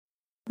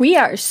We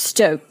are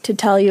stoked to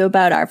tell you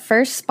about our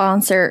first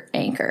sponsor,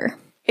 Anchor.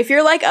 If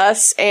you're like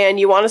us and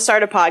you want to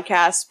start a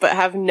podcast but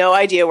have no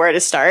idea where to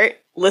start,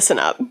 listen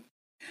up.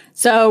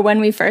 So when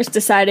we first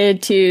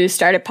decided to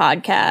start a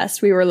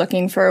podcast, we were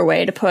looking for a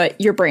way to put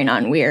Your Brain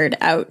on Weird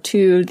out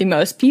to the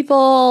most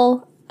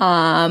people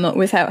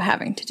without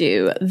having to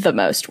do the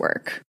most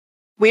work.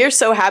 We are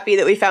so happy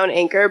that we found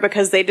Anchor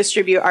because they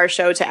distribute our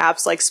show to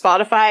apps like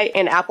Spotify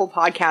and Apple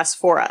Podcasts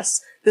for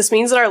us. This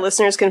means that our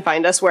listeners can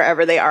find us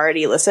wherever they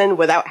already listen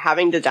without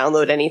having to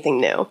download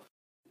anything new.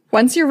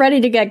 Once you're ready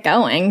to get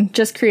going,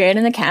 just create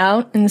an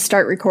account and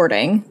start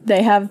recording.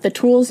 They have the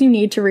tools you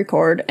need to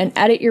record and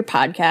edit your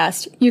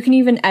podcast. You can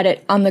even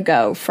edit on the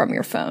go from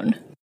your phone.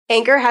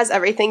 Anchor has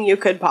everything you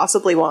could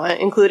possibly want,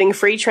 including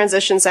free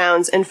transition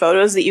sounds and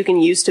photos that you can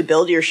use to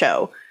build your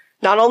show.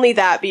 Not only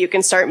that, but you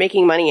can start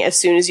making money as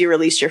soon as you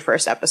release your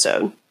first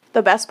episode.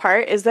 The best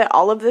part is that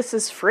all of this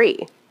is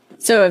free.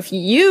 So if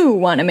you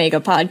want to make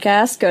a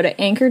podcast, go to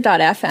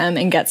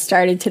anchor.fm and get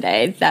started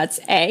today. That's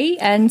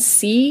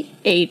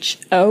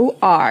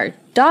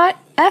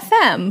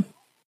ANCHOR.FM.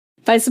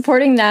 By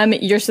supporting them,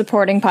 you're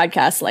supporting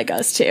podcasts like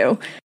us too.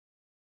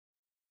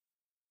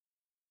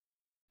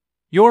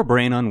 Your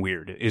Brain on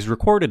Weird is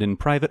recorded in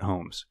private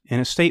homes in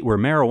a state where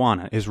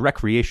marijuana is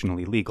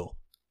recreationally legal.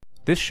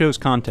 This show's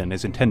content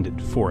is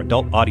intended for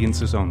adult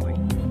audiences only.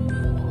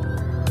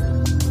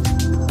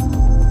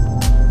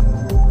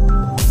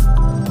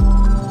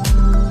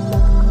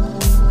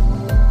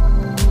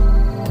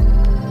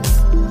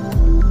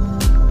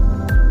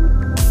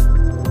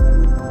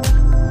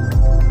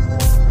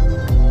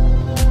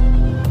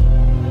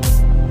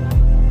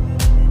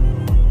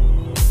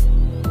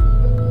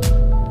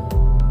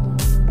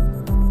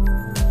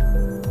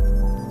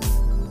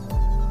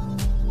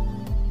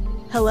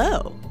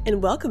 Hello,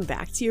 and welcome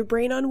back to Your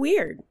Brain on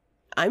Weird.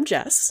 I'm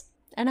Jess.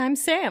 And I'm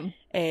Sam.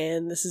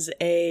 And this is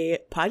a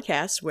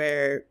podcast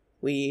where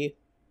we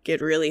get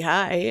really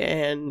high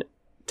and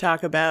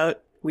talk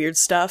about weird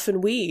stuff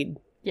and weed.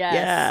 Yes.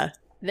 Yeah.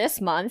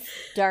 This month,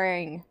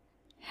 during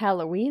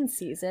Halloween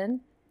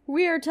season,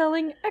 we are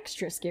telling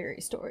extra scary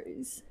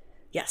stories.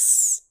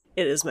 Yes.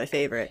 It is my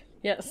favorite.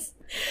 Yes.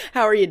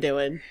 How are you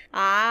doing?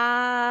 I'm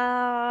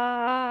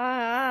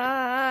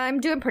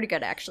doing pretty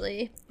good,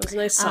 actually. That was a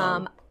nice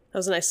song. That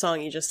was a nice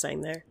song you just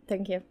sang there.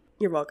 Thank you.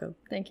 You're welcome.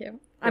 Thank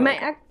you.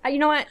 You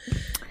know what?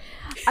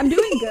 I'm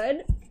doing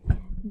good,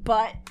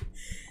 but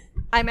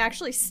I'm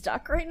actually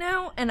stuck right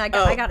now, and I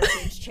gotta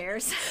change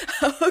chairs.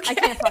 Okay. I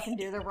can't fucking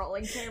do the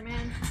rolling chair,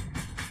 man.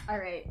 All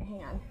right,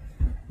 hang on.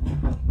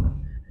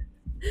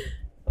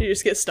 You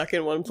just get stuck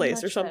in one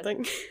place or Much something?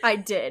 better. I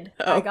did.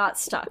 Oh. I got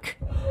stuck.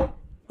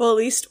 Well, at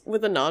least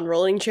with a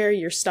non-rolling chair,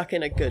 you're stuck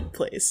in a good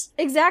place.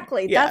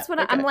 Exactly. Yeah, That's what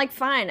okay. I'm like.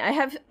 Fine.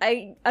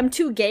 I'm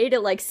too gay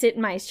to like sit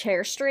in my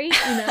chair straight,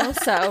 you know.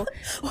 So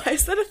Why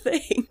is that a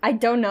thing? I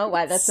don't know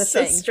why that's a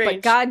So thing, strange.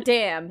 but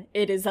goddamn,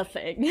 it is a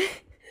thing.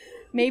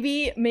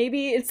 Maybe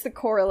it's the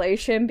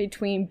correlation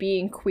between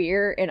being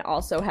queer and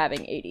also having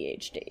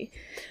ADHD.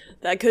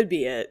 That could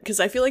be it. Because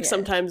I feel like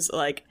sometimes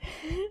I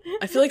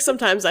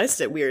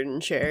sit weird in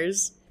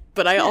chairs,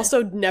 but I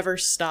also never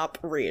stop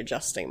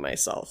readjusting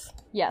myself.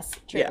 Yes,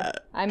 true. Yeah.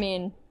 I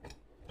mean,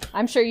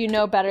 I'm sure you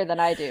know better than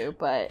I do,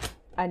 but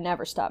I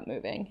never stop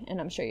moving,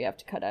 and I'm sure you have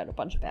to cut out a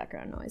bunch of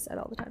background noise at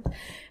all the time.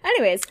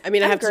 Anyways, I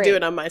mean, I I'm have great. to do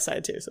it on my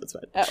side too, so it's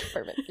fine. Oh,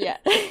 perfect. Yeah.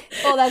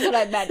 Well, that's what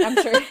I meant. I'm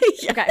sure.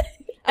 Yeah. Okay.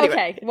 Anyway.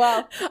 Okay.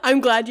 Well,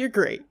 I'm glad you're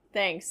great.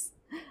 thanks.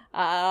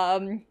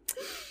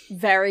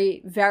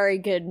 Very, very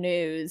good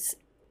news.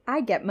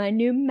 I get my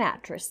new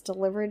mattress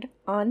delivered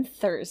on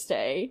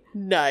Thursday.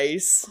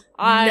 Nice.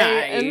 I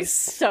am Nice.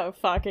 so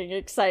fucking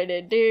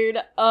excited, dude.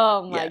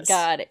 Oh my Yes.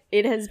 god.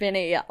 It has been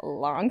a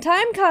long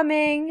time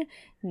coming.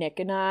 Nick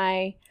and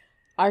I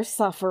are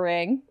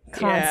suffering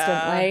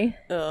constantly.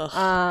 Yeah.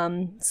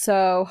 Ugh.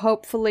 So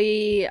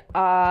hopefully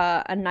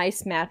a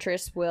nice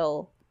mattress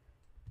will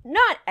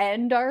not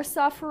end our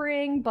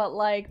suffering, but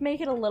like make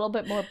it a little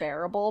bit more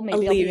bearable.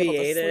 Maybe I'll be able to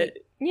Alleviate sleep.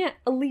 it. Yeah,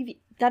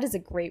 alleviate. That is a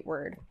great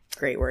word.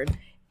 Great word.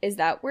 Is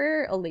that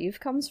where Aleve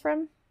comes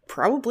from?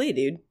 Probably,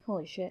 dude.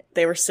 Holy shit.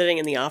 They were sitting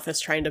in the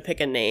office trying to pick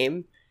a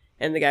name,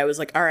 and the guy was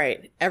like, all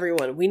right,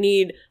 everyone, we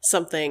need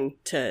something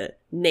to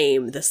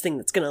name this thing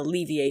that's going to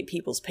alleviate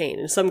people's pain.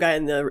 And some guy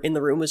in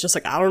the room was just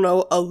like, I don't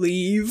know,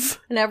 Aleve.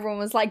 And everyone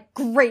was like,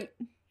 great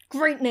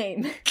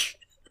name.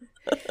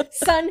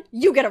 Son,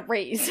 you get a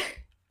raise.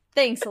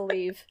 Thanks,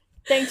 Aleve.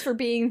 Thanks for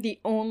being the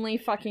only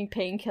fucking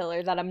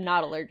painkiller that I'm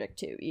not allergic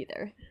to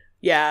either.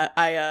 Yeah,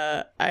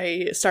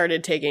 I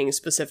started taking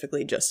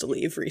specifically just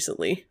Aleve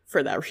recently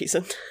for that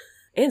reason.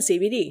 And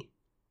CBD.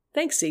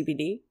 Thanks,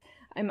 CBD.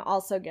 I'm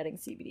also getting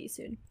CBD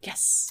soon.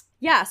 Yes.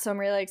 Yeah, so I'm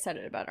really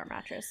excited about our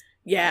mattress.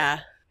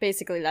 Yeah.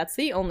 Basically, that's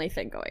the only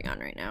thing going on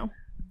right now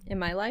in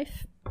my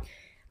life.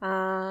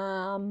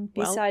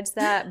 Besides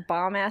that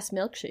bomb-ass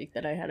milkshake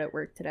that I had at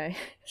work today.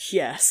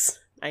 Yes.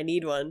 I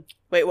need one.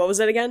 Wait, what was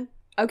it again?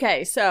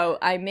 Okay, so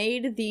I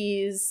made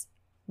these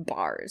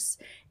bars,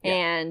 Yeah.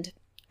 and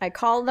I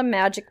call them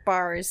magic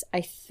bars.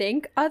 I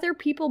think other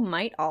people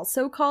might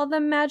also call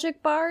them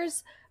magic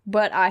bars,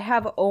 but I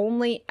have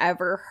only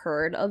ever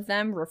heard of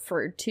them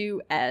referred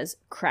to as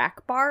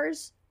crack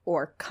bars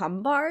or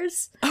cum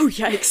bars. Oh,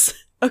 yikes.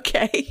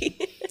 Okay.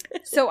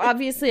 So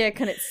obviously I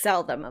couldn't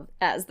sell them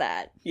as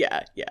that.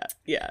 Yeah.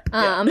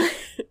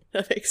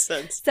 That makes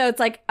sense. So it's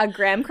like a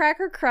graham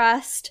cracker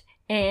crust,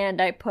 and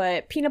I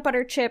put peanut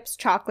butter chips,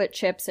 chocolate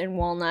chips, and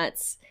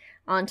walnuts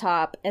on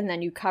top, and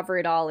then you cover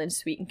it all in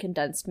sweetened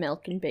condensed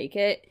milk and bake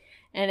it.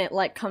 And it,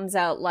 like, comes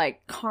out,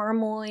 like,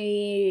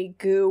 caramely,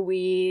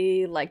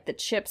 gooey, like, the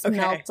chips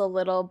melt a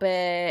little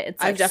bit. It's,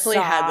 like, I've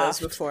definitely had those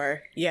soft.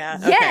 before. Yeah.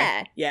 Yeah.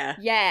 Okay. Yeah.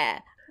 Yeah.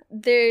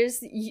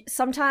 There's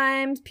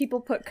sometimes people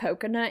put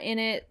coconut in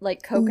it,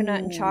 like coconut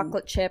and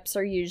chocolate chips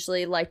are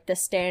usually like the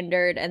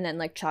standard, and then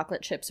like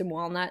chocolate chips and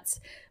walnuts.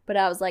 But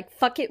I was like,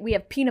 fuck it, we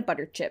have peanut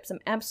butter chips.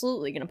 I'm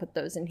absolutely gonna put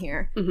those in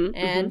here.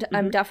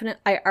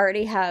 I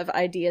already have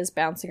ideas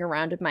bouncing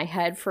around in my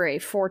head for a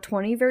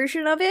 420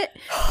 version of it,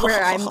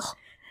 where I'm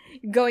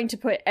going to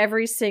put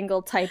every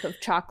single type of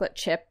chocolate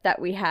chip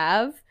that we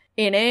have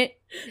in it.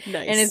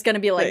 Nice. And it's going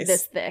to be like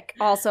this thick.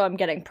 Also, I'm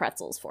getting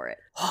pretzels for it.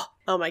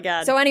 Oh my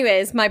god. So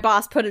anyways, my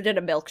boss put it in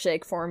a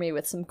milkshake for me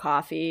with some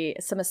coffee,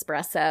 some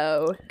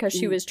espresso, because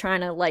she was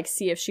trying to like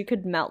see if she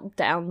could melt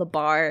down the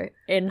bar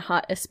in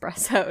hot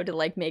espresso to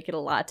like make it a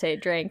latte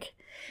drink.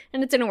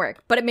 And it didn't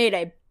work, but it made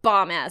a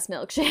bomb-ass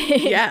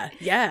milkshake.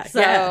 Yeah.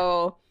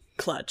 So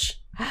clutch.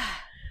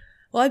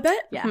 Well, I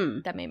bet. Yeah,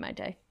 that made my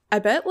day. I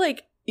bet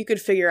like you could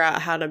figure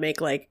out how to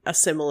make like a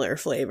similar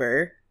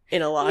flavor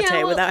in a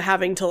latte without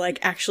having to like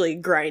actually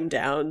grind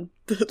down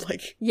the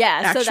like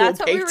so that's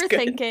what we were good.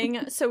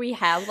 thinking. So we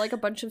have like a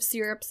bunch of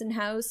syrups in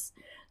house.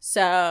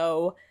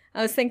 So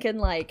I was thinking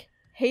like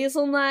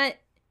hazelnut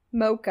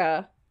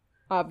mocha,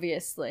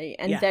 obviously,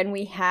 and then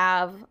we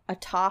have a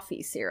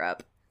toffee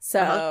syrup.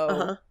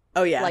 So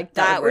oh yeah, like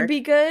that would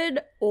be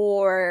good,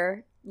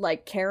 or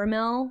like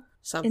caramel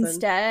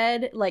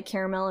instead, like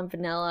caramel and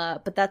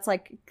vanilla. But that's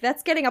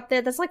getting up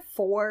there. That's like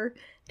 4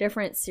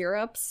 different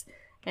syrups,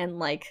 and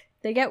like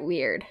they get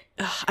weird.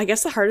 I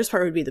guess the hardest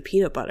part would be the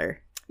peanut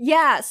butter.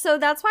 Yeah, so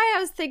that's why I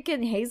was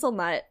thinking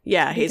hazelnut.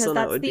 Yeah,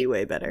 hazelnut would be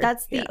way better.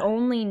 That's the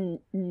only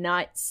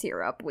nut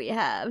syrup we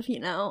have, you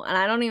know? And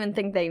I don't even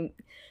think they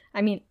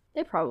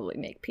probably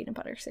make peanut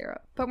butter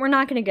syrup, but we're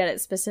not going to get it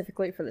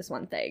specifically for this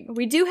one thing.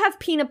 We do have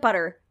peanut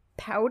butter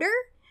powder,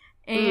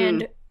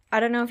 and I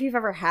don't know if you've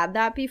ever had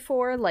that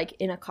before, like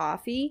in a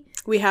coffee.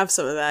 We have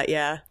some of that,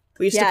 yeah.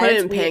 We used to put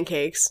it in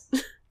pancakes.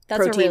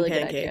 That's protein a really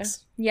pancakes. good idea.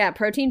 Yeah,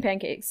 protein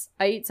pancakes.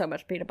 I eat so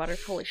much peanut butter.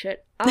 Holy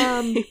shit.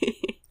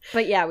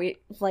 But yeah, we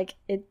like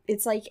it.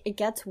 It's like it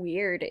gets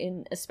weird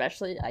in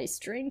especially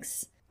iced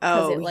drinks.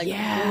 Oh, it like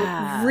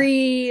yeah.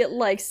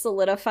 like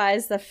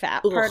solidifies the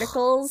fat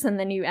particles, and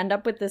then you end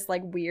up with this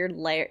like weird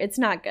layer. It's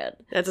not good.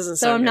 That doesn't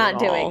sound so. I'm good not at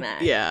doing all.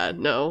 that. Yeah,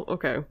 no,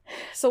 okay.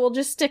 So we'll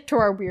just stick to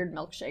our weird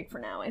milkshake for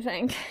now, I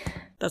think.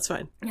 That's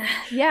fine.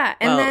 Yeah,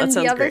 and then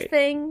the other great.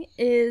 thing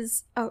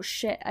is, oh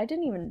shit, I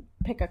didn't even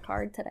pick a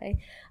card today.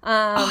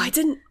 I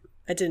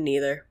didn't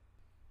either.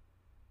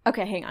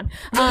 Okay, hang on.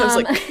 I was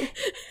like.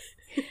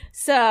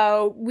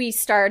 So we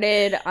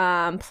started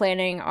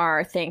planning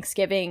our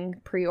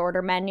Thanksgiving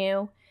pre-order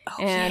menu,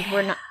 and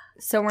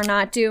we're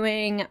not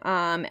doing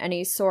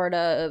any sort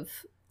of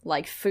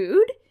like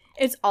food.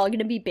 It's all going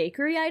to be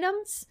bakery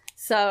items.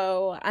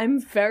 So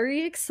I'm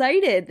very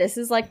excited. This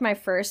is like my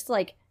first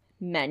like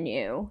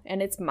menu,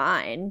 and it's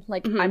mine.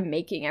 Like I'm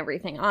making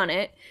everything on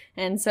it,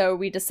 and so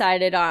we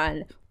decided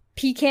on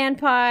pecan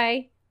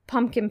pie,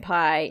 pumpkin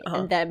pie,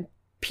 and then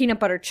peanut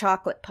butter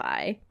chocolate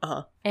pie.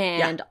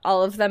 And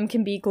all of them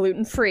can be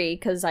gluten-free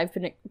because I've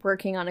been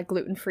working on a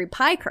gluten-free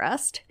pie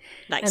crust.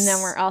 Nice. And then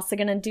we're also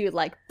going to do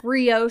like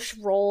brioche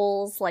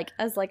rolls like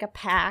as like a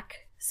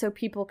pack so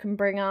people can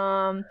bring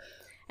them.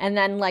 And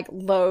then like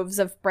loaves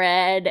of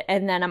bread.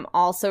 And then I'm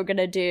also going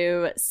to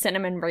do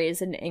cinnamon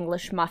raisin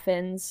English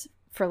muffins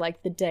for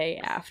like the day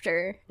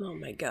after. Oh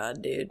my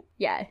god, dude.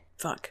 Yeah.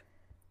 Fuck.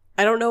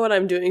 I don't know what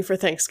I'm doing for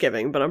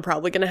Thanksgiving, but I'm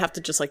probably going to have to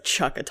just, like,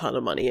 chuck a ton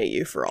of money at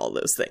you for all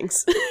those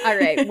things. All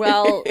right.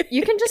 Well,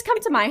 you can just come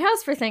to my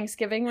house for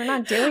Thanksgiving. We're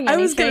not doing anything. I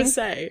was going to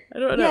say. I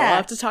don't know. Yeah. I'll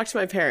have to talk to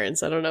my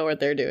parents. I don't know what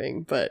they're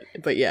doing. But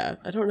yeah.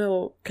 I don't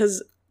know.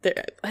 Because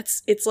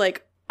it's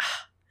like...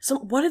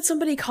 what did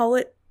somebody call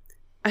it?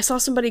 I saw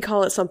somebody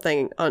call it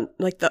something on,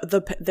 like,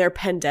 their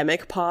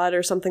pandemic pod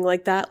or something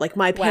like that. Like,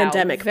 my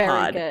pandemic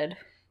pod. Very good.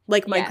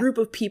 Like, my group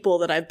of people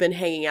that I've been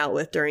hanging out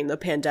with during the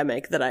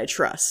pandemic that I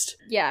trust.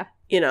 Yeah.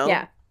 You know?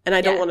 Yeah. And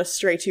I don't want to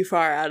stray too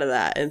far out of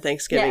that. And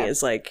Thanksgiving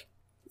is, like,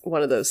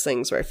 one of those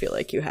things where I feel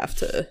like you have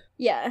to...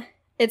 Yeah.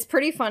 It's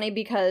pretty funny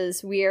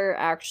because we are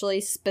actually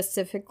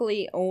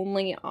specifically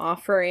only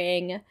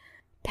offering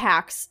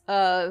packs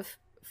of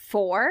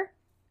 4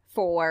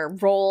 for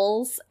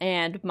rolls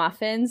and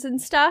muffins and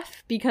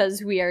stuff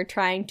because we are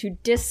trying to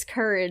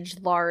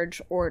discourage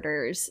large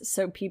orders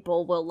so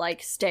people will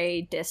like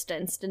stay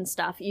distanced and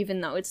stuff even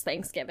though it's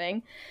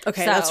Thanksgiving.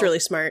 Okay, that's really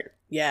smart.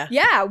 Yeah.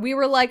 Yeah, we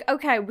were like,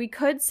 okay, we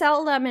could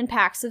sell them in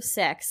packs of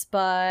 6,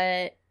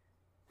 but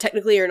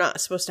technically you're not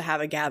supposed to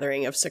have a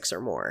gathering of 6 or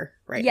more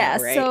right Yeah,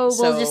 now, right? so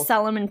we'll just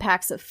sell them in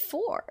packs of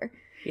 4.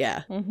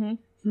 Yeah.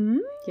 Mm-hmm.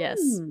 Yes.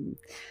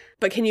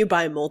 But can you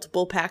buy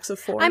multiple packs of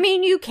 4? I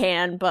mean, you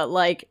can, but,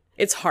 like...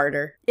 It's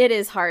harder. It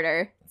is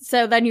harder.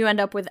 So then you end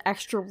up with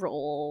extra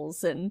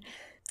rolls and...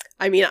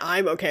 I mean,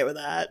 I'm okay with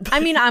that.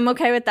 I mean, I'm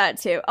okay with that,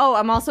 too. Oh,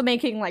 I'm also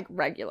making, like,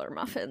 regular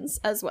muffins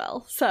as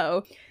well.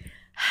 So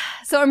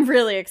I'm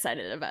really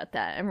excited about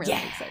that. I'm really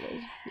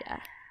excited. Yeah.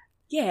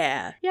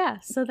 Yeah. Yeah,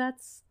 so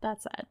that's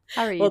that.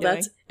 How are you Well, doing?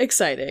 that's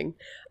exciting.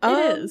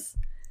 It is.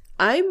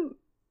 I'm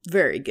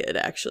very good,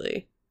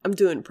 actually. I'm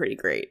doing pretty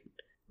great.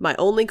 My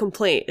only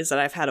complaint is that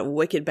I've had a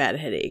wicked bad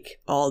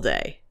headache all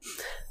day.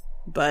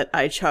 But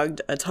I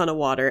chugged a ton of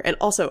water. And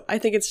also, I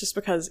think it's just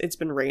because it's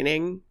been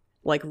raining,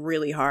 like,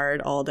 really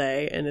hard all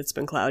day. And it's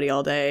been cloudy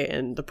all day.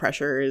 And the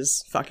pressure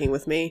is fucking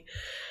with me.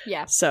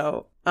 Yeah.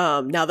 So,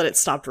 now that it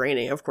stopped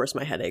raining, of course,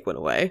 my headache went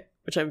away.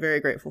 Which I'm very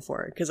grateful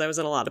for, because I was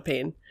in a lot of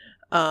pain.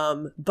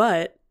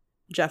 But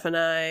Jeff and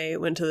I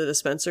went to the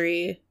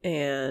dispensary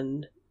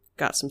and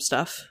got some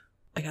stuff.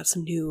 I got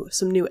some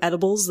new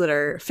edibles that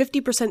are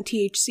 50%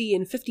 THC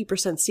and 50%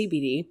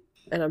 CBD,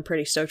 and I'm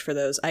pretty stoked for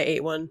those. I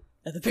ate one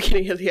at the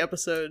beginning of the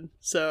episode,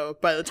 so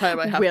by the time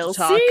I have to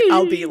talk, see.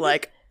 I'll be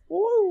like,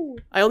 whoa!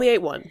 I only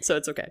ate one, so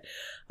it's okay.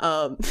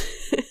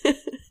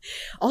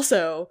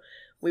 Also,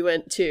 we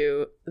went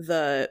to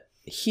the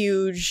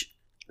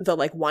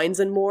like Wines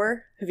and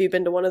More. Have you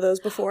been to one of those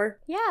before?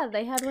 Yeah,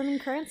 they had one in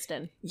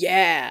Cranston.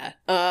 Yeah.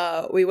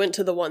 We went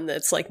to the one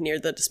that's like near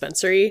the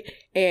dispensary,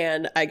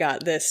 and I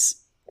got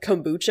this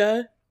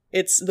kombucha.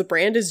 The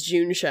brand is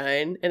June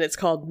Shine, and it's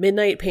called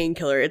Midnight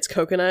Painkiller. It's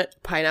coconut,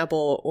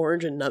 pineapple,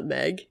 orange, and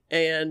nutmeg,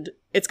 and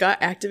it's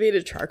got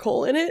activated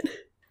charcoal in it.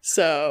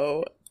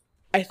 So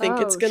I think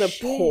it's gonna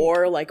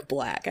pour like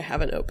black. I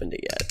haven't opened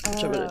it yet,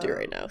 which I'm gonna do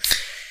right now.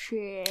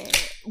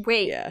 Shit.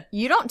 Wait, Yeah.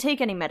 You don't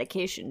take any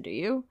medication, do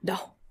you?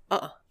 No.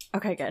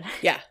 Okay, good.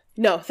 Yeah.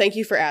 No, thank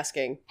you for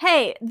asking.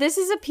 Hey, this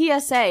is a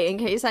PSA in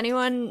case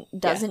anyone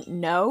doesn't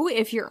know.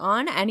 If you're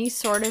on any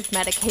sort of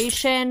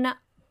medication,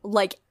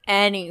 like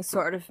any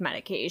sort of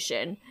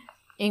medication,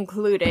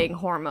 including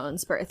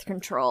hormones, birth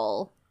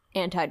control,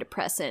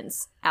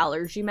 antidepressants,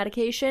 allergy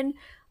medication,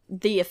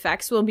 the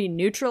effects will be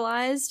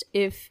neutralized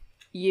if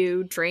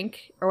you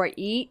drink or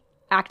eat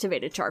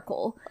activated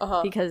charcoal,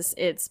 because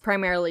it's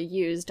primarily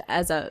used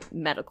as a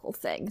medical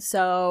thing.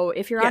 So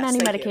if you're on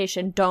any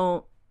medication,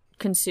 don't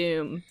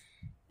consume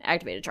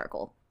activated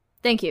charcoal.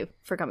 Thank you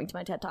for coming to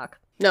my TED Talk.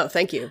 No,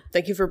 thank you.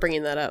 Thank you for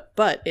bringing that up.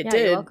 But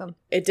You're welcome.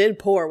 It did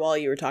pour while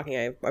you were talking.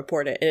 I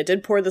poured it, and it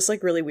did pour this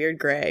like really weird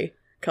gray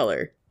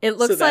color. It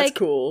looks so that's like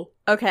cool.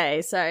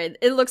 Okay, sorry.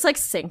 It looks like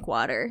sink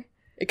water.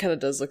 It kind of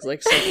does look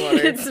like sink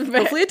water.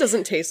 Hopefully it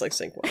doesn't taste like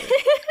sink water.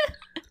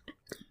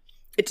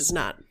 It does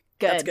not.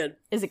 Good. That's good.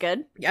 Is it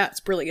good? Yeah,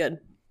 it's really good.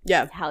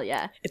 Yeah. Hell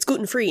yeah. It's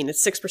gluten-free, and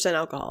it's 6%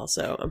 alcohol,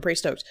 so I'm pretty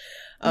stoked.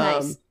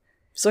 Nice.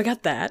 So I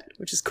got that,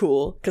 which is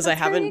cool, because I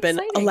haven't been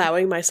exciting.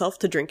 allowing myself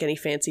to drink any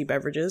fancy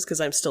beverages, because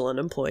I'm still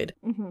unemployed.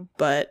 Mm-hmm.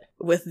 But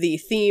with the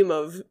theme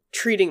of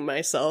treating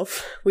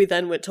myself, we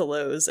then went to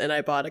Lowe's, and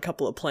I bought a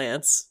couple of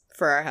plants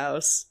for our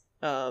house.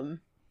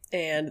 And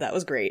that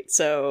was great.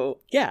 So,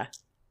 yeah.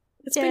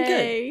 It's been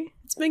good.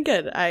 It's been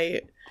good.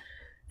 I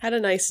had a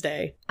nice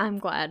day. I'm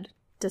glad,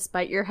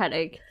 despite your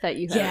headache, that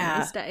you had a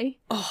nice day.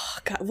 Oh,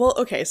 God. Well,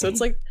 okay, so it's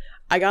like,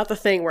 I got the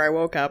thing where I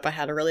woke up, I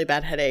had a really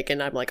bad headache,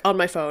 and I'm like on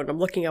my phone, I'm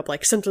looking up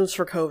like symptoms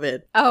for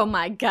COVID. Oh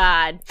my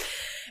God.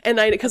 And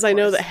because I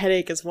know that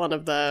headache is one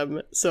of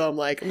them, so I'm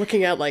like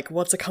looking at like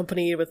what's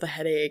accompanied with the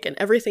headache, and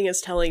everything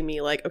is telling me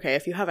like, okay,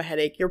 if you have a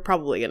headache, you're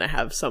probably gonna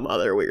have some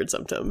other weird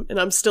symptom. And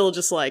I'm still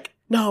just like,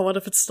 no, what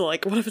if it's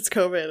COVID? What if it's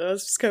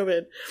just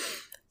COVID?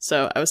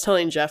 So I was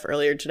telling Jeff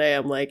earlier today,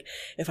 I'm like,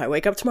 if I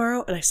wake up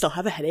tomorrow and I still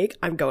have a headache,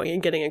 I'm going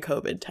and getting a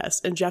COVID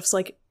test. And Jeff's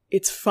like,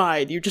 it's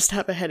fine, you just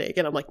have a headache.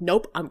 And I'm like,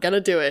 nope, I'm gonna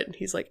do it. And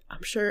he's like,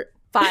 I'm sure.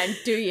 Fine,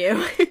 do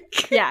you?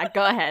 Yeah,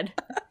 go ahead.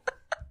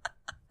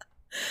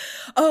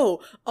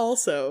 Oh,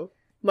 also,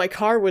 my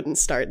car wouldn't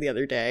start the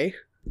other day.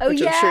 Oh,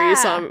 which yeah. I'm sure you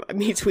saw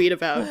me tweet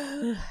about.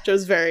 Which I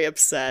was very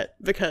upset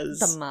because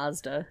The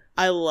Mazda.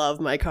 I love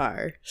my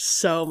car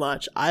so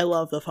much. I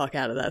love the fuck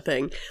out of that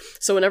thing.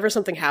 So whenever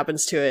something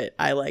happens to it,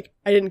 I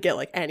didn't get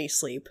like any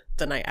sleep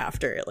the night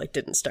after it like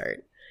didn't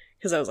start.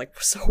 Because I was like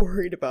so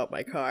worried about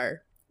my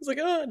car. I was like,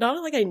 oh,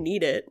 not like I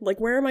need it. Like,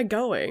 where am I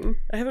going?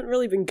 I haven't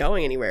really been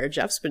going anywhere.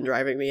 Jeff's been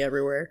driving me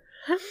everywhere.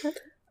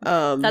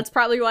 That's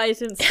probably why it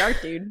didn't start,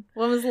 dude.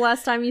 When was the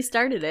last time you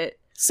started it?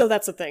 So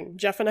that's the thing.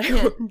 Jeff and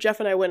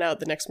I went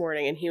out the next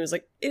morning, and he was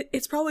like,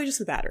 it's probably just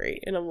the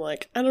battery. And I'm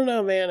like, I don't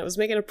know, man. It was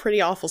making a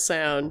pretty awful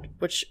sound,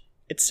 which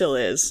it still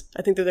is.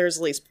 I think that there's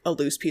at least a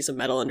loose piece of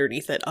metal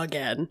underneath it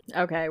again.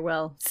 Okay,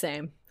 well,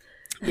 same.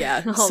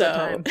 Yeah. All the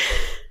time.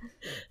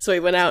 So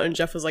he went out, and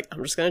Jeff was like,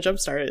 I'm just going to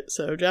jumpstart it.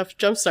 So Jeff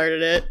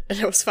jumpstarted it, and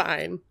it was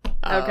fine.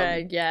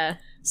 Okay, yeah.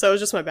 So it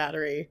was just my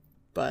battery.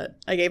 But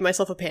I gave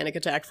myself a panic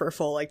attack for a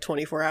full,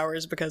 24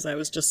 hours because I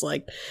was just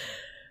like,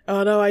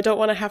 oh no, I don't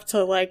want to have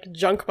to,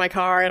 junk my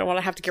car. I don't want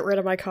to have to get rid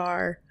of my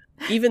car.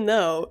 Even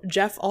though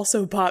Jeff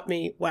also bought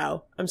me,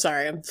 wow, I'm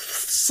sorry, I'm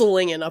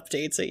slinging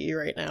updates at you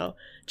right now.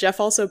 Jeff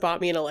also bought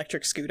me an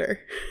electric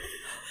scooter.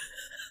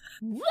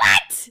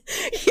 What?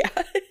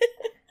 Yeah.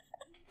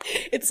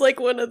 It's like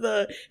one of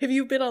the, have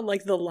you been on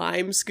like the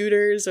Lime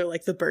scooters or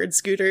like the Bird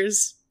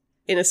scooters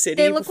in a city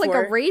They look before?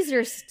 like a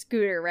Razor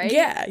scooter, right?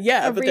 Yeah,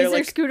 A but Razor they're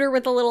like, scooter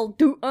with a little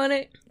doot on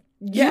it.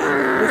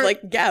 yeah,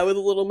 with a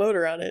little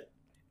motor on it.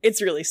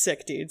 It's really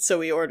sick, dude. So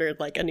we ordered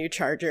like a new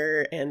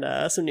charger and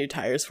some new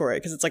tires for it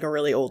because it's like a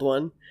really old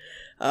one.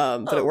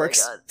 But it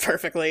works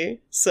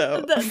perfectly.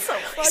 So That's so I'm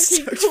really fucking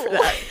stoked cool. for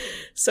that.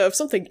 So if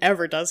something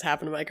ever does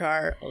happen to my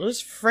car, I'll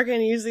just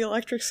freaking use the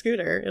electric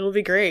scooter. It'll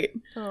be great.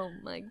 Oh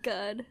my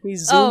god. We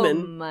zoom in.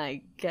 Oh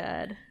my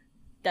god.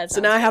 That's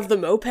So now I have the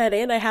moped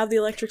and I have the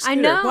electric scooter.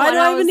 I know, Why and do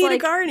I I even was need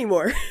like- a car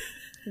anymore?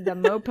 the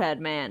moped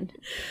man.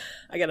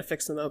 I gotta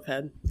fix the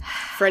moped.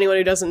 For anyone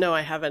who doesn't know,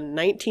 I have a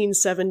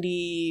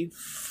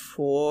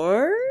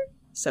 1974,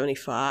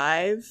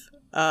 75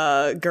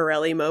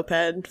 Garelli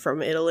moped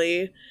from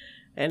Italy,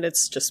 and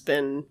it's just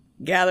been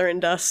gathering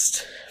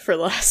dust for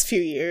the last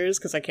few years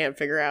because I can't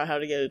figure out how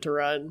to get it to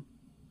run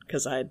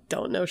because I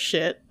don't know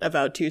shit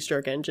about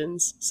two-stroke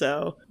engines.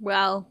 So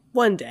Well,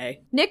 one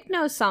day. Nick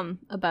knows some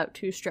about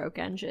two-stroke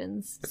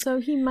engines, so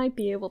he might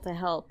be able to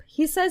help.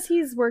 He says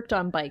he's worked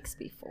on bikes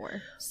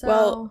before, so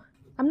Well-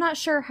 I'm not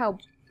sure how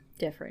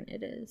different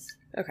it is.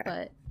 Okay.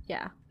 But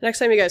yeah. Next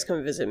time you guys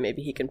come visit,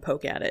 maybe he can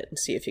poke at it and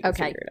see if he can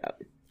Okay. figure it out.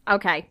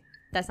 Okay.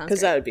 That sounds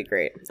Because great. that would be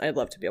great. I'd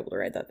love to be able to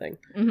ride that thing.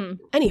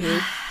 Mm-hmm.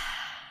 Anywho.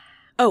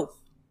 Oh,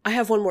 I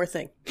have one more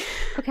thing.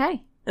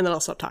 Okay. And then I'll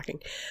stop talking.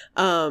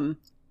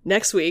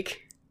 Next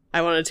week,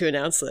 I wanted to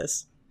announce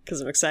this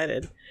because I'm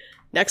excited.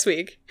 Next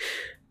week,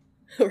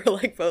 we're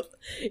like both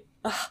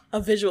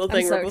a visual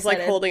thing. so We're both like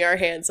excited. holding our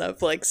hands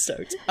up, like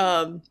stoked.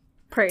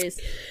 Praise.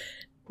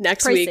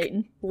 Next Praise week,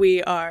 Satan.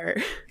 we are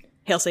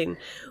Hail Satan.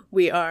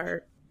 We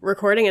are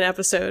recording an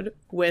episode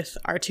with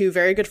our two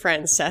very good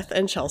friends, Seth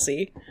and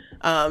Chelsea.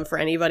 For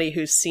anybody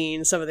who's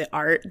seen some of the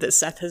art that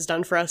Seth has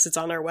done for us, it's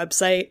on our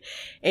website,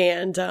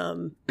 and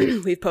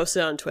we've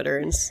posted on Twitter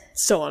and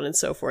so on and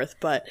so forth.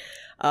 But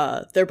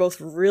they're both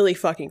really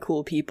fucking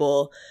cool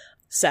people.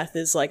 Seth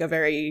is like a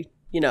very,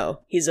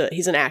 he's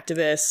an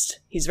activist.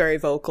 He's very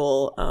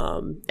vocal,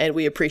 and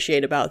we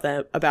appreciate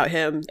about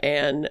him.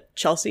 And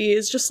Chelsea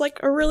is just like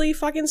a really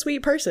fucking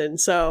sweet person.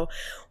 So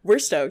we're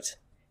stoked,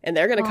 and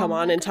they're gonna come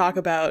on and talk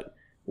about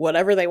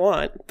whatever they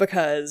want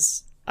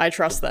because I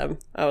trust them.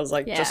 I was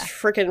like, just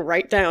freaking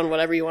write down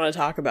whatever you want to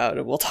talk about,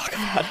 and we'll talk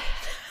about it.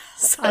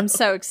 So, I'm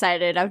so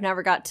excited. I've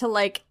never got to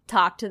like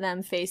talk to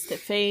them face to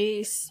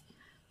face.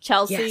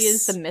 Chelsea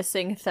is the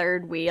missing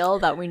third wheel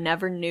that we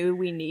never knew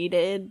we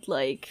needed.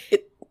 Like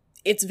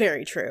it's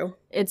very true.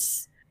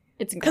 it's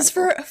Because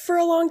incredible. for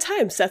a long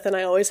time, Seth and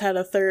I always had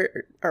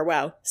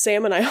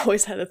Sam and I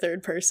always had a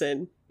third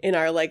person in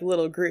our like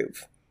little group,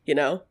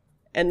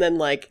 And then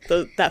like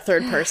that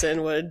third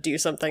person would do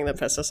something that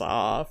pissed us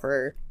off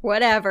or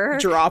whatever.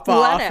 drop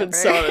off Whatever. and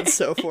so on and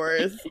so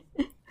forth.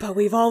 But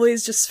we've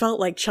always just felt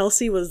like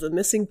Chelsea was the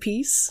missing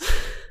piece.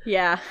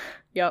 Yeah.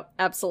 Yep.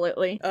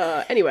 Absolutely.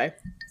 Anyway.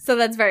 So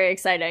that's very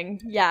exciting.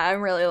 Yeah,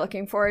 I'm really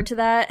looking forward to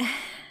that.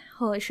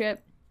 Holy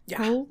shit.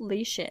 Yeah.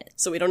 Holy shit.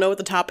 So we don't know what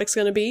the topic's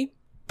going to be,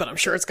 but I'm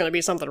sure it's going to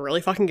be something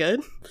really fucking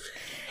good.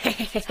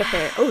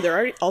 Oh, they're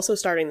already also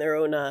starting their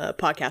own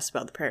podcast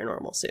about the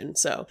paranormal soon.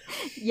 So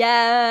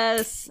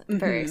Yes.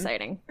 Very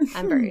exciting.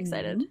 I'm very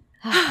excited.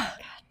 Oh,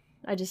 God.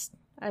 I just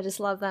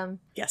love them.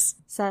 yes,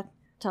 Seth,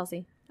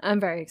 Chelsea, I'm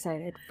very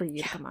excited for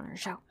you to come on our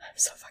show. I'm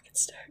so fucking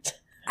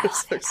stoked. I'm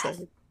so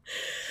excited.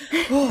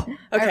 Okay.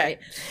 right.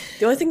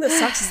 The only thing that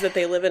sucks is that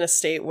they live in a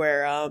state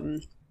where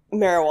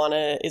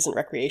marijuana isn't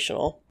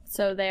recreational.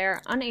 So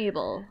they're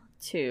unable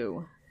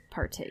to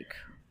partake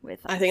with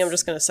us. I think I'm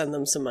just going to send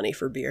them some money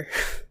for beer.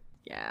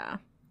 Yeah.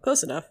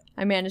 Close enough.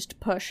 I managed to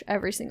push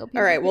every single piece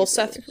All right. of Well,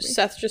 paper away from me.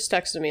 Seth just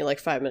texted me like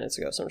 5 minutes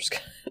ago, so I'm just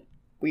gonna...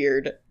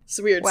 Weird.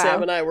 It's weird. Wow.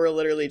 Sam and I were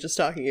literally just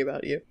talking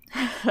about you.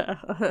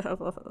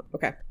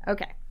 Okay.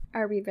 Okay.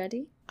 Are we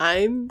ready?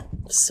 I'm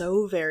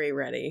so very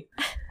ready.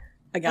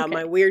 I got Okay.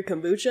 my weird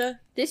kombucha.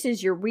 This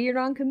is your weird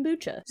on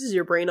kombucha. This is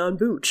your brain on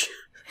booch.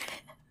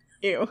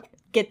 Ew.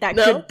 Get that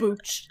No? good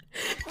booch.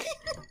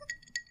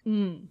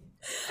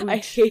 I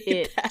hate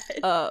it that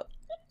up.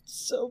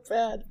 so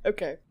bad.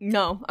 Okay,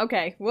 No.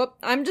 Okay. Whoop.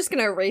 I'm just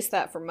gonna erase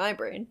that from my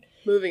brain.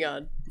 moving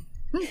on.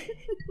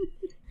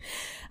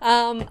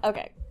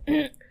 Okay.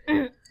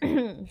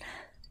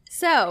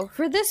 So,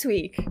 for this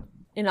week,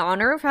 in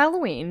honor of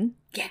Halloween,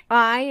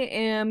 I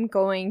am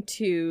going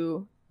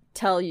to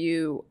tell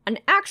you an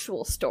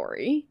actual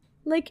story.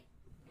 Like,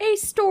 a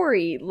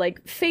story,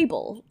 like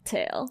fable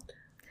tale.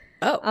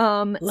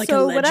 Oh, like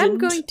so a what I'm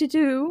legend? going to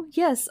do,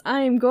 yes,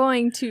 I am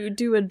going to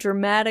do a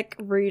dramatic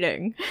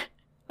reading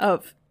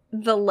of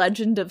The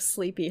Legend of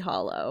Sleepy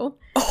Hollow.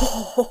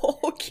 Oh,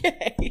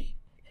 okay.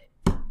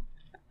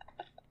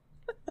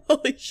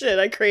 Holy shit,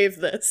 I crave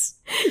this.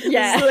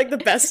 Yeah. This is like the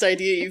best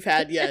idea you've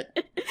had yet.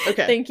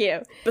 Okay. Thank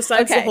you.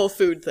 Besides the Okay. whole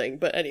food thing,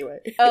 but anyway.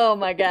 Oh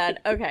my god.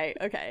 Okay.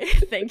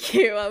 Thank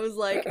you. I was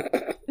like,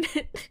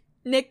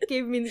 Nick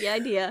gave me the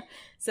idea.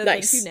 So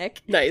Nice. thank you,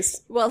 Nick.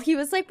 Nice. Well, he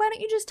was like, why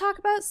don't you just talk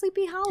about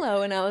Sleepy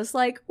Hollow? And I was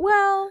like,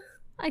 well,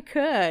 I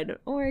could.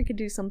 Or I could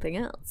do something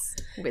else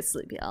with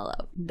Sleepy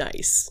Hollow.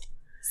 Nice.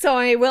 So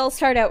I will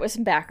start out with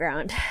some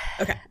background.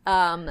 Okay.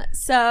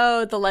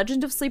 So The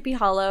Legend of Sleepy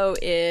Hollow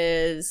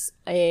is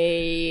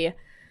a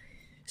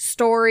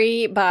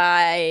story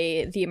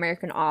by the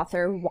American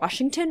author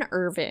Washington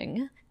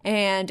Irving,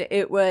 and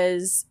it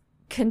was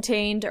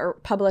contained or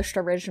published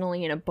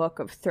originally in a book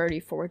of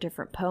 34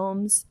 different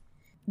poems.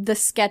 The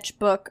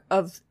Sketchbook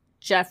of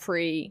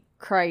Geoffrey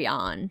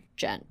Crayon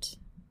Gent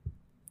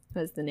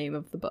was the name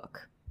of the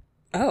book.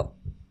 Oh.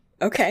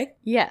 Okay.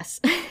 Yes.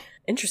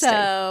 Interesting.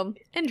 So,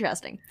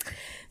 interesting.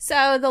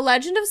 So, The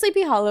Legend of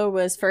Sleepy Hollow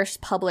was first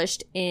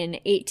published in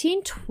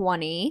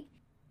 1820.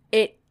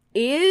 It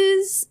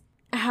is,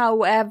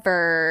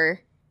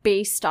 however,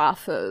 based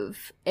off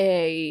of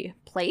a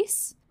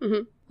place.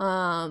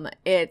 Mm-hmm.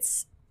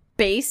 It's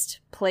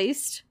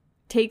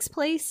takes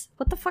place.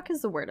 What the fuck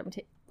is the word I'm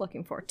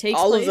looking for? Takes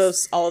all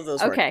place? All of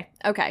those. Okay.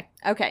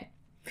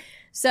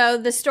 So,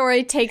 the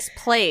story takes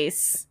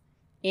place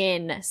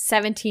in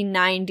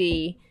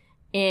 1790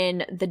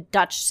 in the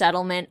Dutch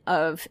settlement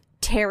of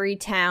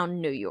Tarrytown,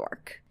 New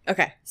York.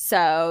 Okay.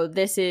 So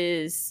this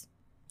is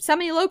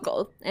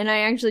semi-local, and I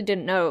actually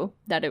didn't know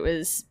that it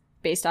was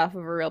based off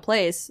of a real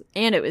place,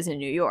 and it was in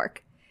New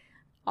York.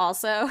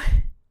 Also,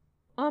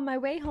 on my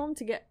way home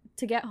to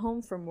get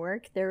home from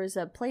work, there was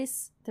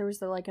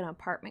like an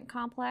apartment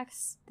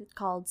complex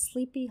called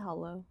Sleepy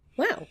Hollow.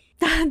 Wow.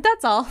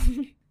 That's all.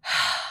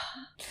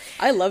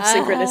 I love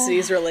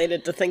synchronicities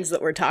related to things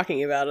that we're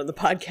talking about on the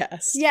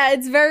podcast. Yeah,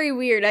 it's very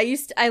weird.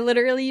 I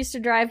literally used to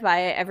drive by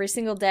it every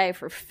single day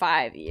for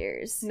 5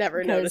 years.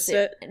 Never noticed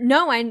it.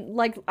 No,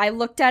 I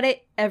looked at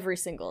it every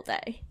single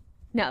day.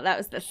 No, that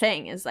was the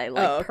thing, is I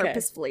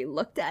purposefully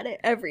looked at it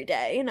every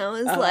day, and I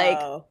was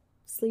like,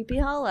 Sleepy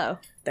Hollow.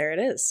 There it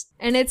is.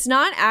 And it's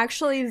not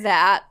actually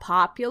that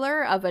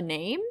popular of a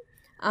name.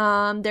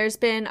 There's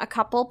been a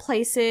couple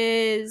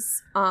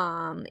places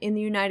in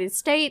the United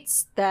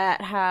States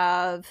that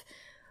have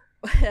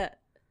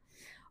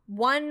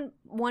one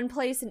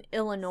place in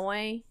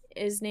Illinois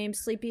is named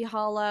Sleepy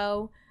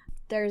Hollow.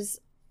 There's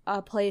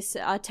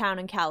a town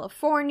in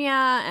California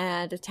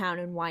and a town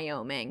in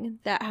Wyoming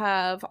that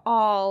have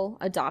all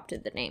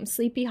adopted the name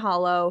Sleepy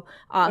Hollow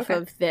off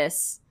of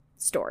this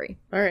story.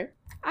 All right.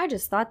 I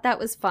just thought that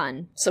was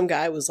fun. Some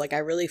guy was like, I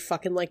really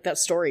fucking like that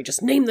story.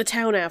 Just name the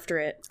town after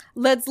it.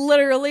 That's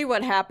literally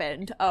what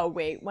happened. Oh,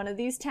 wait. One of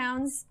these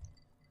towns?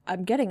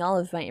 I'm getting all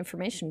of my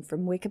information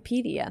from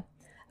Wikipedia.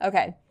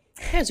 Okay.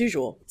 As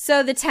usual.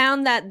 So the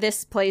town that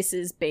this place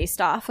is based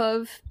off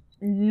of,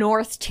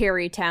 North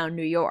Tarrytown,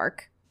 New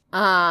York,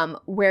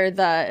 where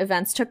the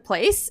events took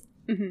place,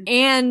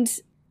 and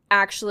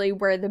actually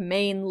where the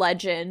main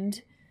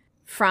legend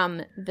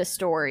from the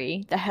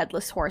story, the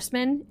Headless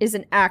Horseman, is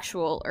an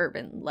actual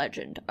urban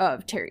legend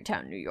of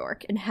Tarrytown, New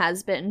York, and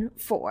has been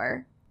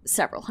for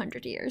several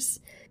hundred years.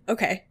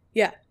 Okay,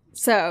 yeah.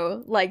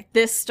 So, like,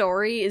 this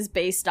story is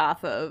based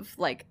off of,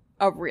 like,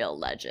 a real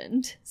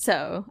legend.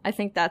 So, I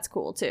think that's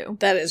cool, too.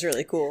 That is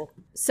really cool.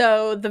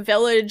 So, the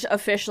village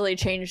officially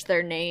changed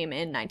their name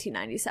in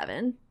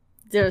 1997.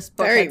 This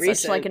book had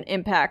such, like, an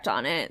impact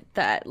on it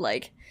that,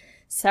 like,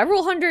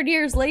 several hundred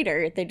years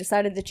later, they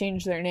decided to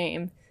change their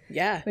name.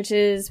 Yeah. Which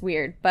is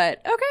weird,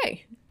 but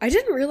okay. I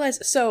didn't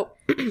realize, so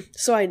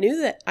I knew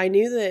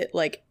that,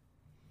 like,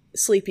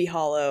 Sleepy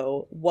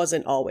Hollow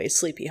wasn't always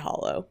Sleepy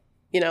Hollow.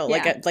 You know,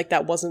 like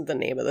that wasn't the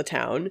name of the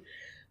town.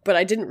 But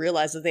I didn't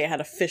realize that they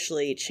had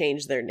officially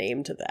changed their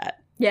name to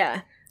that.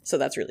 Yeah. So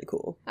that's really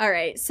cool. All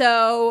right.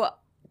 So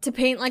to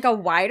paint like a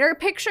wider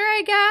picture,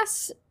 I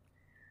guess,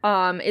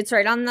 it's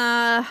right on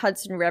the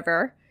Hudson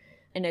River,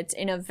 and it's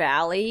in a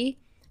valley,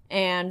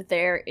 and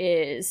there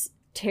is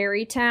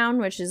Tarrytown,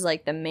 which is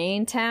like the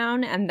main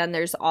town, and then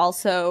there's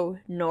also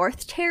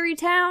North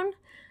Tarrytown,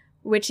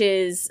 which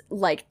is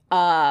like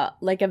a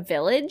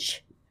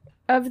village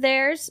of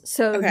theirs.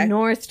 So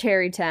North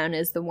Tarrytown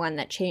is the one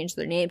that changed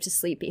their name to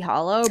Sleepy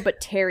Hollow,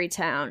 but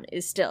Tarrytown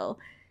is still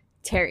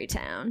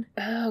Tarrytown.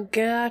 Oh,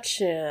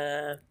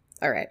 gotcha.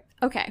 All right.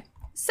 Okay.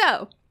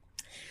 So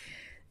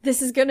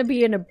this is going to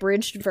be an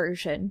abridged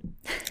version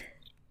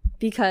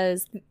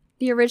because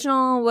the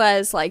original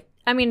was like,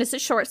 I mean, it's a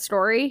short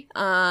story,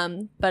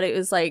 but it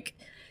was like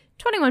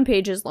 21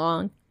 pages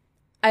long.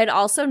 I had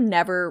also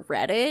never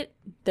read it.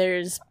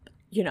 There's,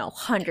 you know,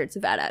 hundreds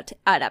of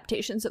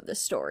adaptations of this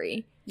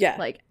story. Yeah.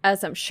 Like,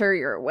 as I'm sure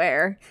you're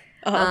aware.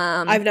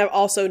 I've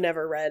also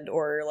never read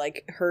or,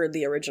 like, heard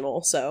the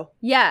original, so.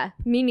 Yeah,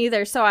 me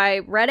neither. So I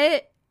read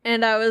it,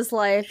 and I was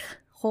like,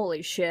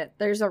 holy shit,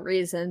 there's a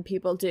reason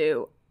people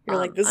do You're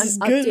like, this is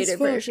an good updated as fuck.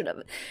 version of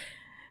it.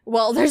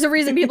 Well, there's a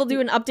reason people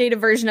do an updated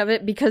version of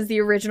it, because the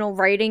original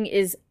writing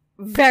is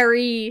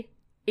very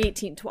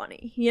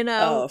 1820, you know?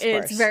 Oh, of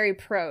it's course. very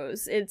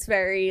prose. It's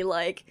very,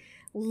 like,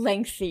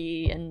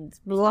 lengthy and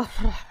blah.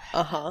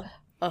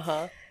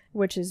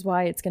 Which is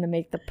why it's going to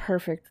make the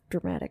perfect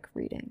dramatic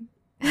reading.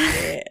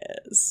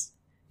 Yes.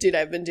 Dude,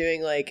 I've been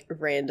doing, like,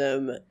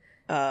 random,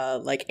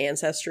 like,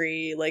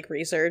 ancestry, like,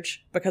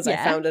 research because I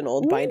found an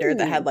old binder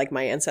that had, like,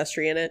 my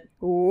ancestry in it.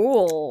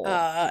 Ooh.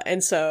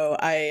 And so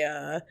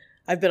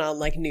I've been on,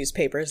 like,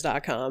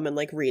 newspapers.com and,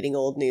 like, reading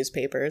old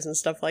newspapers and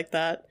stuff like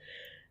that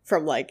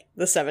from, like,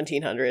 the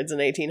 1700s and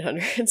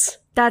 1800s.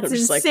 That's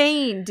just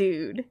insane,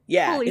 dude.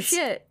 Yeah. Holy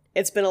shit.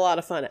 It's been a lot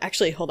of fun.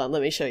 Actually, hold on,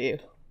 let me show you.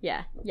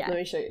 Yeah. Let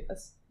me show you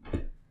this.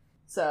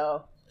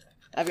 So,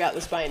 I've got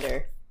this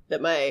binder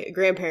that my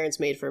grandparents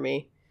made for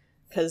me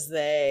because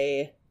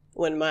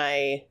when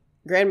my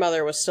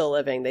grandmother was still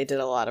living, they did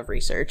a lot of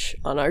research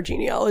on our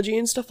genealogy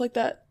and stuff like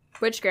that.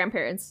 Which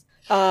grandparents?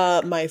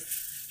 My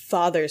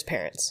father's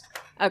parents.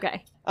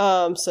 Okay.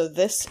 So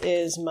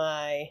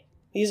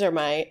these are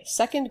my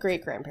second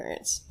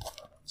great-grandparents.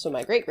 So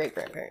my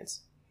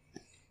great-great-grandparents.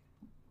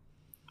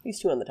 These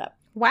two on the top.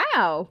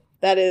 Wow.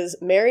 That is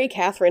Mary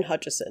Catherine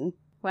Hutchison.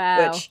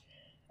 Wow. Which,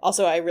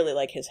 also, I really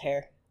like his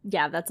hair.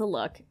 Yeah, that's a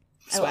look.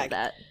 Swag. I love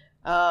that.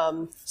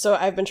 So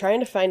I've been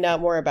trying to find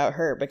out more about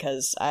her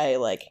because I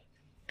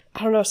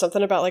don't know,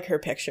 something about, like, her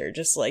picture.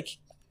 Just, like,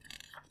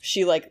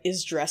 she, like,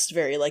 is dressed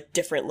very, like,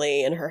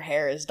 differently, and her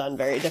hair is done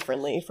very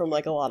differently from,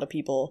 like, a lot of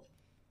people.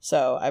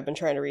 So I've been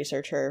trying to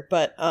research her.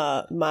 But,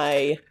 part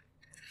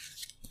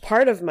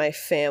of my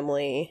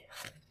family,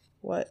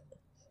 what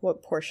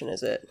portion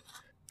is it?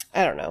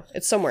 I don't know.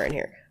 It's somewhere in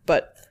here.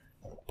 But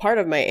part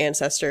of my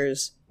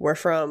ancestors were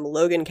from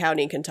Logan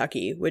County,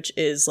 Kentucky, which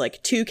is,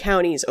 like, 2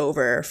 counties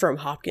over from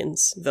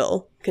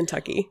Hopkinsville,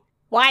 Kentucky.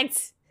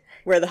 What?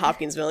 Where the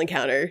Hopkinsville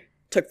encounter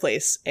took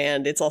place.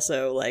 And it's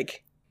also,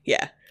 like,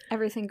 yeah.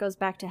 Everything goes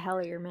back to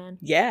Hellier, man.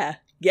 Yeah.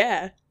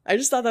 I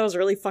just thought that was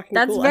really fucking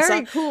That's cool.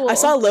 very cool. I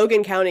saw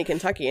Logan County,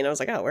 Kentucky, and I was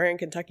like, oh, where in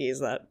Kentucky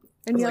is that?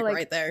 And I was you're like, like,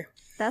 right there.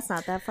 That's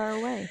not that far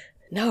away.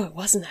 No, it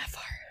wasn't that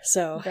far.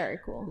 So Very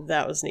cool.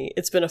 that was neat.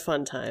 It's been a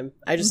fun time.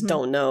 I just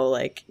don't know,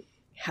 like,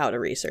 how to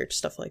research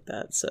stuff like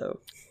that, so...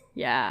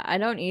 Yeah, I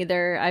don't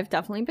either. I've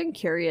definitely been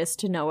curious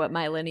to know what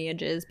my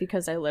lineage is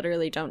because I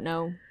literally don't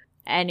know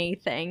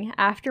anything.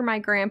 After my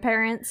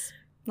grandparents,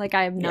 like,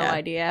 I have no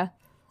idea.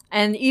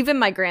 And even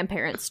my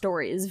grandparents'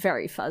 story is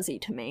very fuzzy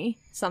to me.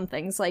 Some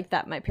things, like,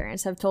 that my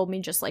parents have told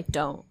me just, like,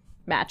 don't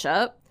match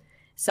up.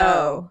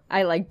 So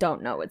I, like,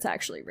 don't know what's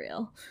actually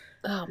real.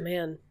 Oh,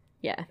 man.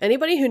 Yeah.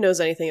 Anybody who knows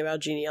anything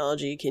about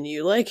genealogy, can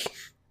you, like,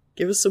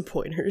 give us some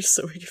pointers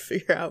so we can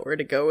figure out where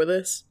to go with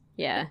this?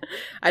 Yeah.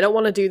 I don't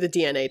want to do the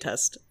DNA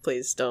test.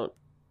 Please don't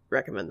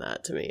recommend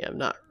that to me. I'm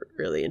not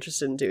really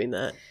interested in doing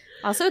that.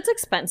 Also, it's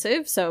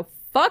expensive, so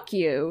fuck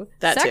you.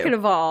 That Second too.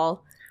 of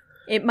all,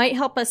 it might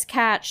help us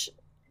catch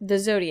the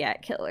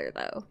Zodiac Killer,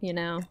 though, you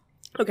know?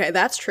 Okay,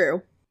 that's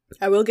true.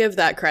 I will give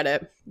that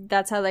credit.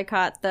 That's how they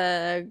caught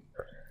the...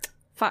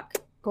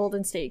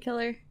 Golden State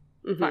Killer?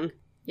 Mm-hmm. Fuck.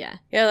 Yeah.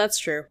 Yeah, that's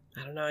true.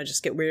 I don't know, I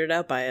just get weirded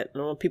out by it. I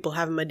don't want people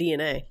having my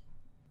DNA.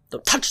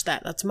 Don't touch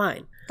that, that's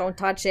mine. Don't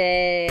touch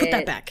it. Put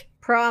that back.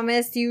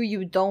 Promise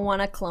you don't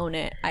want to clone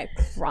it. I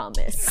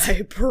promise.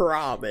 I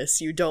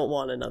promise you don't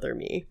want another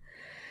me.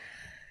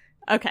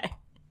 Okay.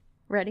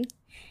 Ready?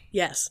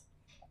 Yes.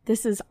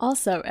 This is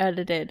also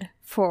edited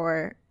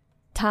for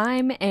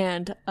time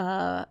and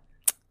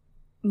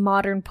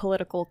modern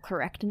political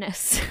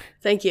correctness.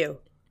 Thank you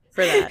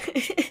for that.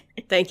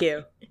 Thank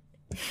you.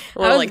 I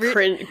want to,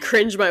 like,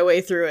 cringe my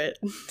way through it.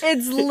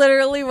 It's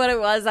literally what it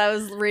was. I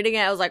was reading it.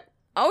 I was like,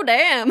 oh,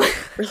 damn.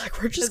 We're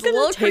like, we're just going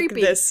to take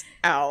creepy. this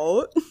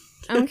out.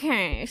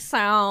 Okay,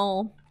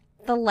 so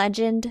the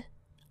legend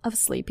of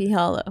Sleepy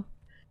Hollow.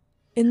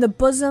 In the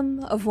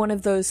bosom of one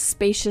of those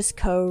spacious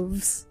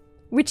coves,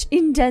 which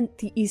indent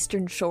the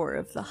eastern shore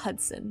of the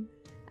Hudson,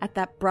 at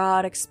that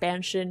broad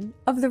expansion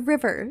of the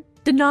river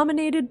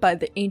denominated by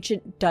the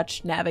ancient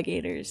Dutch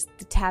navigators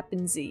the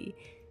Tappan Zee,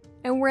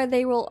 and where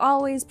they will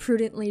always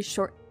prudently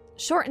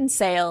shorten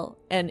sail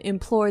and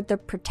implored the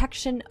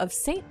protection of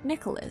St.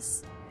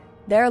 Nicholas,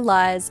 there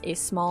lies a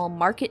small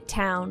market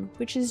town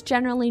which is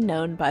generally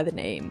known by the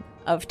name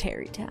of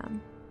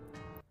Tarrytown.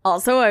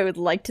 Also, I would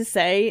like to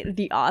say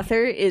the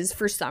author is,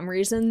 for some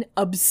reason,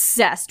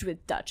 obsessed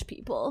with Dutch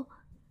people.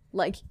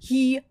 Like,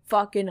 he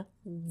fucking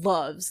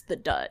loves the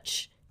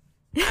Dutch.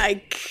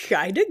 I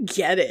kind of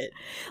get it.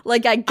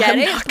 Like, I get I'm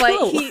it, not but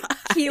gonna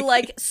he,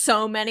 like,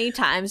 so many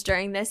times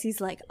during this,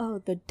 he's like,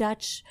 oh, the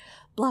Dutch,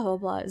 blah, blah,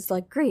 blah, is,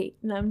 like, great.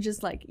 And I'm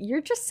just like,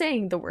 you're just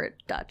saying the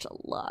word Dutch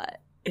a lot.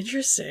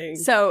 Interesting.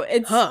 So,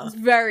 it's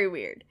very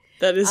weird.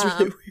 That is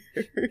really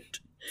weird.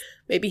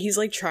 Maybe he's,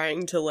 like,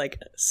 trying to, like,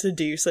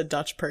 seduce a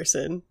Dutch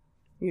person.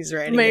 He's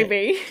writing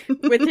Maybe.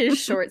 With his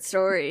short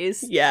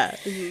stories. Yeah.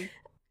 Mm-hmm.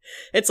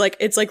 It's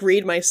like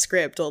read my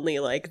script, only,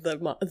 like, the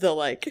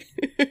like...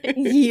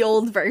 the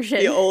old version.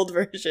 The old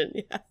version,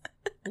 yeah.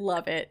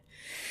 Love it.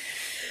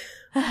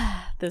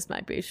 This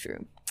might be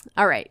true.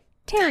 All right.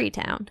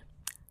 Tarrytown.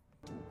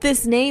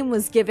 This name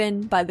was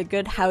given by the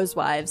good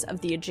housewives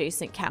of the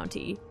adjacent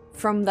county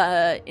from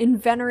the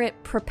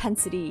inveterate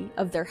propensity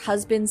of their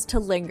husbands to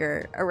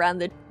linger around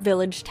the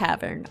village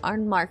tavern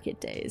on market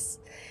days.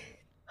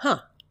 Huh.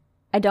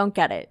 I don't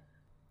get it.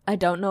 I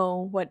don't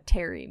know what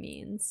tarry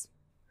means.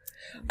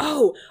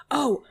 Oh,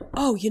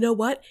 you know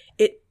what?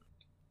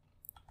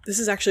 This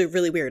is actually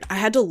really weird. I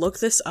had to look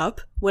this up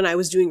when I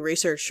was doing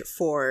research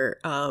for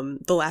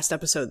the last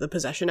episode, the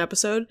possession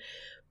episode,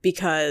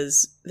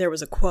 because there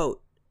was a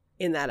quote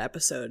in that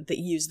episode that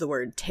used the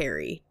word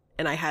tarry,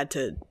 and I had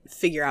to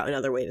figure out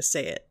another way to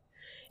say it.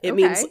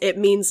 It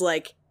means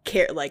like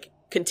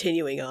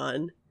continuing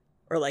on,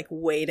 or like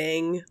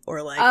waiting,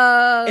 or like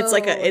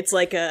it's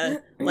like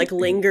a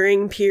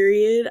lingering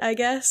period, I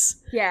guess.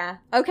 Yeah.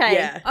 Okay.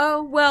 Yeah.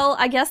 Oh, well,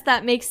 I guess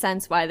that makes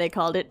sense why they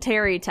called it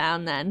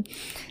Tarrytown then.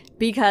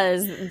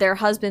 Because their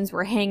husbands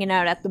were hanging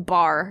out at the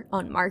bar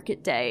on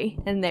market day,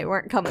 and they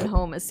weren't coming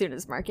home as soon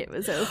as market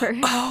was over.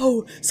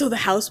 Oh, so the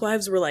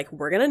housewives were like,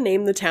 we're gonna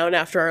name the town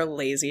after our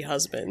lazy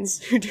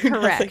husbands who do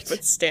nothing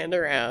but stand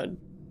around.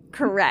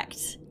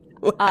 Correct.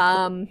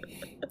 The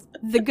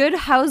good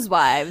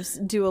housewives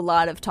do a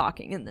lot of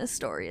talking in this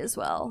story as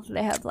well.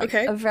 They have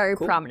a very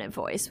prominent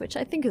voice, which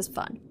I think is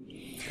fun.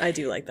 I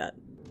do like that.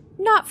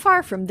 Not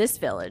far from this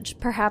village,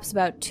 perhaps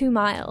about 2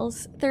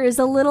 miles, there is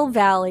a little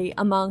valley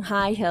among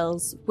high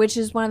hills, which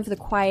is one of the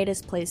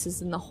quietest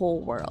places in the whole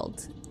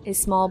world. A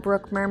small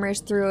brook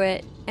murmurs through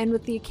it, and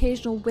with the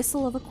occasional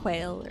whistle of a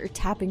quail or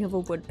tapping of a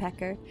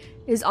woodpecker,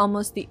 is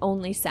almost the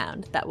only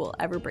sound that will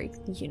ever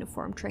break the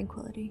uniform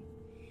tranquility.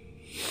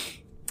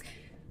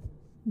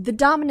 The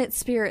dominant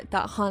spirit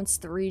that haunts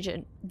the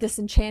region, this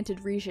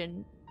enchanted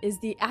region, is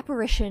the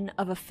apparition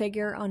of a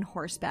figure on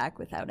horseback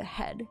without a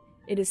head.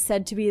 It is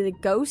said to be the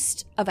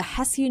ghost of a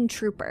Hessian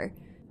trooper,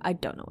 I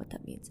don't know what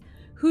that means,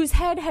 whose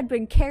head had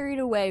been carried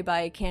away by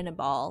a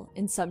cannonball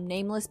in some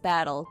nameless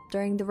battle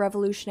during the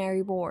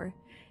Revolutionary War,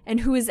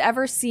 and who is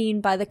ever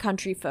seen by the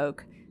country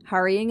folk,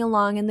 hurrying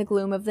along in the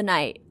gloom of the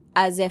night,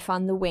 as if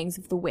on the wings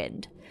of the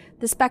wind.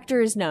 The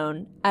spectre is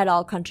known at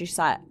all country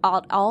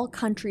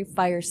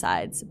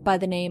firesides by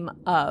the name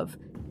of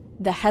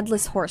the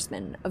Headless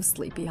Horseman of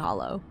Sleepy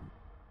Hollow.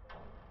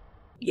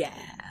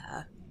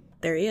 Yeah,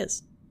 there he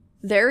is.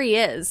 There he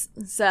is.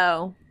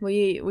 So,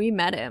 we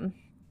met him.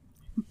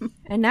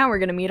 And now we're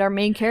going to meet our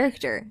main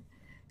character,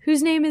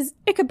 whose name is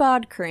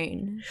Ichabod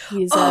Crane.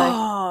 He's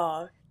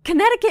a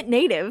Connecticut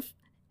native.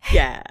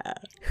 Yeah.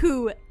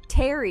 Who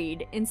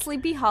tarried in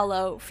Sleepy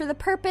Hollow for the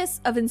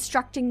purpose of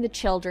instructing the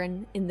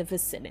children in the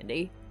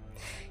vicinity.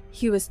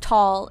 He was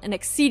tall and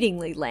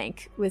exceedingly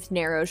lank, with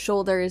narrow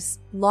shoulders,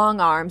 long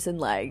arms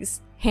and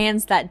legs,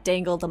 hands that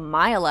dangled a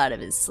mile out of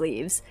his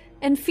sleeves,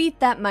 and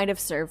feet that might have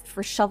served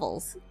for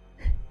shovels.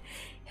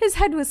 His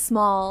head was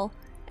small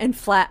and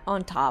flat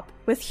on top,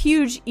 with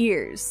huge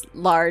ears,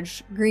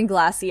 large, green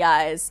glassy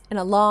eyes, and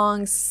a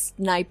long,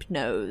 snipe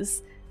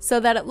nose,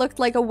 so that it looked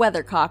like a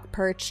weathercock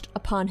perched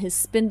upon his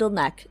spindle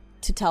neck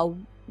to tell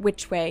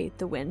which way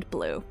the wind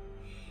blew.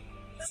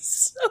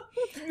 So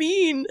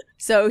mean.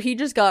 So he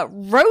just got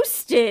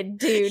roasted,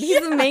 dude. He's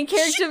the main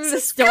character of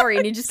the story,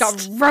 and he just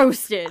got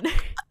roasted.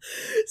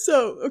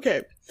 So,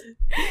 okay.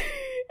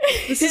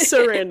 This is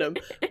so random,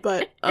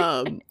 but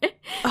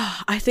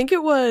I think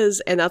it was,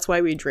 and that's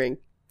why we drink,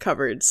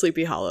 covered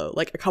Sleepy Hollow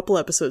like a couple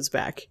episodes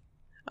back.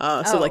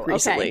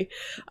 Recently.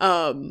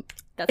 Okay.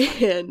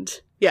 And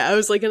yeah, I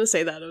was like gonna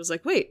say that. I was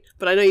like, wait,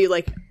 but I know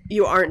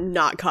you aren't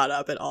not caught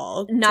up at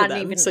all not to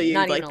them, even, so you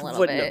not like even a little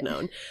wouldn't bit.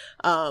 have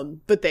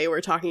known. But they were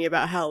talking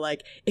about how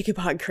like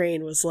Ichabod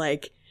Crane was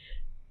like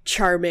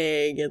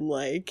charming and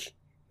like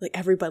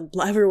everyone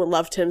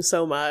loved him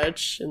so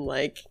much, and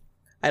like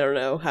I don't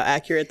know how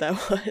accurate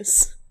that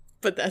was,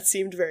 but that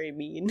seemed very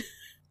mean.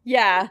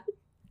 Yeah.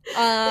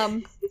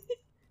 I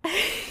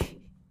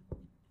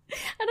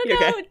don't know.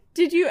 Okay.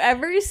 Did you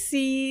ever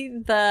see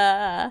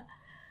the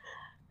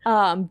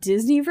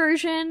Disney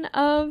version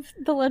of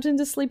The Legend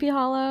of Sleepy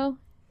Hollow?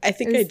 I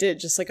think I did,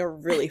 just like a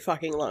really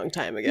fucking long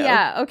time ago.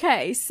 Yeah,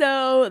 okay.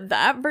 So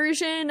that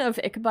version of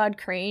Ichabod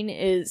Crane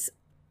is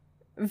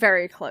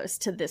very close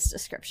to this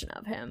description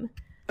of him.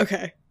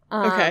 Okay.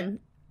 Okay.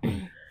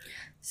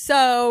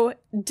 So,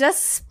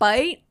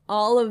 despite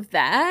all of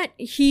that,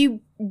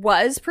 he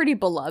was pretty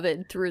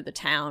beloved through the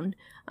town.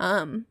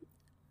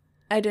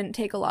 I didn't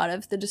take a lot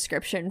of the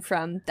description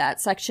from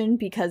that section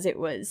because it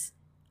was,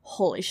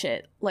 holy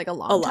shit, like a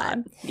long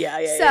time.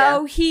 Yeah.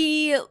 So,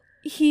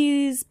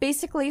 he's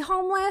basically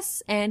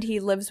homeless, and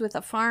he lives with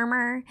a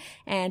farmer,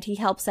 and he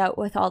helps out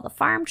with all the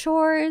farm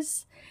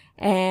chores,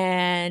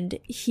 and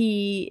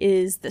he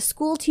is the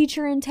school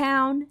teacher in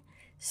town.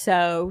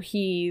 So,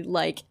 he's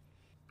like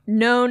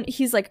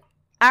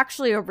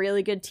actually a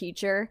really good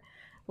teacher.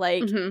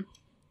 Like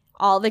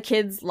all the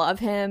kids love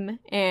him,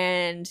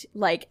 and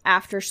like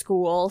after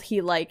school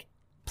he like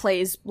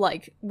plays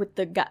like with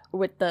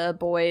the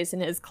boys in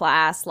his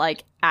class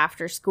like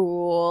after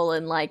school,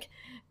 and like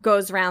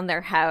goes around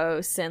their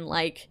house, and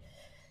like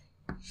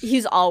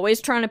he's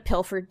always trying to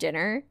pilfer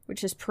dinner,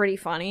 which is pretty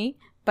funny.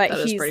 But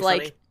he's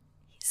like funny.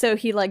 So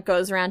he like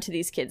goes around to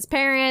these kids'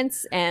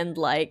 parents and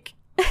like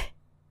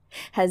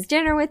has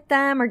dinner with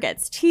them or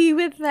gets tea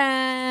with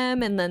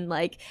them, and then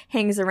like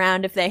hangs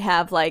around if they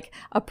have like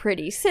a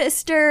pretty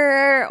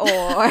sister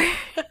or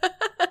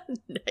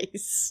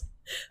Nice.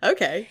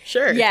 Okay,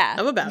 sure. yeah,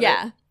 I'm about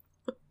yeah.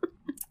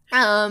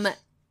 it.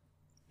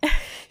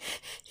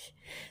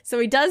 So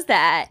he does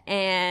that,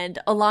 and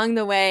along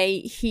the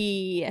way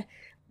he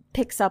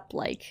picks up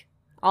like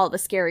all the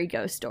scary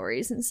ghost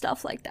stories and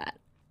stuff like that.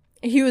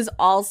 He was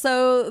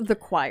also the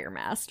choir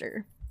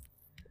master.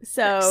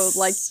 So Yes.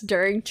 like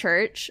during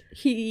church,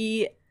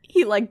 he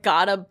like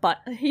got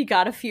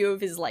a few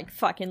of his like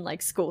fucking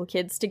like school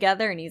kids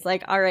together, and he's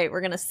like, all right,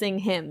 we're gonna sing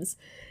hymns.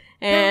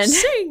 And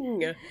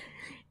Sing!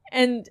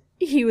 and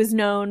he was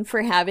known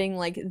for having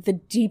like the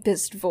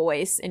deepest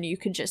voice, and you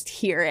could just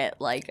hear it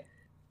like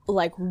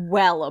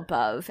well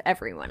above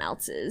everyone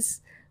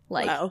else's.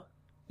 Like, Wow.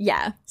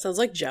 yeah. Sounds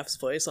like Jeff's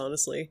voice,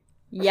 honestly.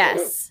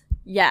 Yes.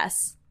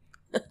 Yes.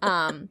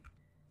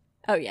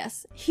 Oh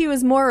yes. He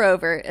was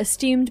moreover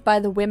esteemed by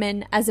the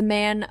women as a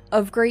man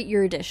of great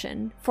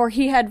erudition, for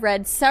he had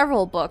read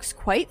several books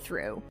quite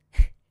through,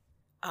 which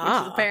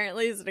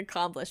apparently is an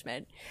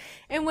accomplishment,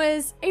 and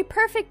was a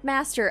perfect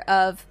master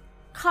of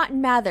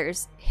Cotton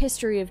Mather's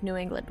History of New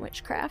England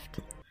Witchcraft.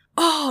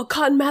 Oh,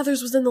 Cotton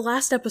Mathers was in the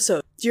last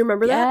episode. Do you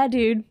remember that? Yeah,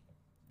 dude.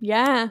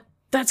 Yeah.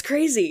 That's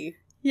crazy.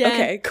 Yeah.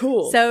 Okay,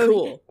 cool.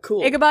 So,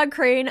 cool. Ichabod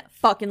Crane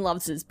fucking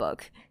loves his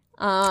book.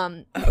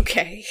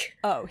 Okay.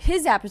 Oh,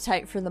 his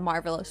appetite for the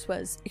marvelous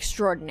was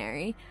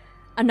extraordinary.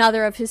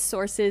 Another of his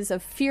sources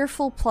of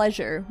fearful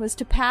pleasure was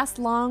to pass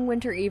long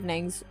winter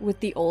evenings with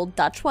the old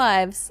Dutch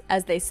wives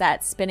as they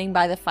sat spinning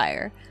by the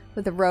fire,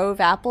 with a row of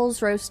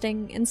apples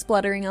roasting and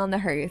spluttering on the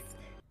hearth.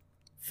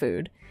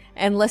 Food.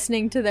 And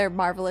listening to their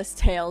marvelous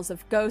tales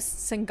of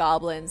ghosts and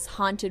goblins,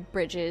 haunted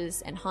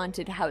bridges and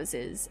haunted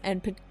houses,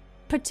 and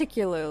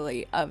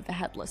particularly of the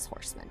Headless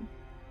Horseman.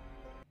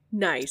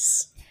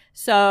 Nice.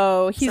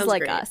 So he's Sounds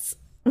like great. us.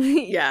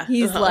 Yeah.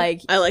 He's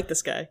like, I like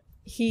this guy.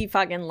 he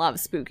fucking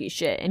loves spooky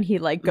shit, and he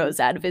like goes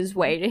out of his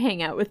way to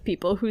hang out with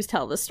people who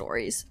tell the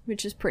stories,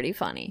 which is pretty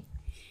funny.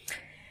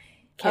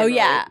 Can't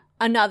Yeah,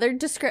 another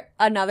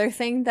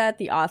thing that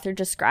the author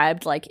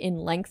described like in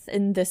length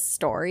in this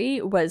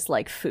story was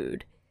like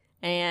food,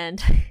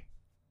 and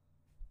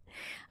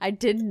I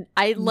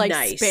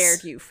Nice.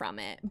 spared you from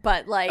it,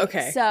 but like,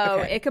 Okay, so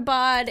okay.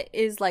 Ichabod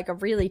is like a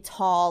really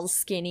tall,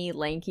 skinny,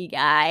 lanky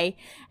guy,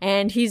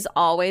 and he's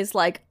always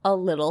like a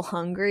little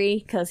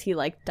hungry because he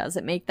like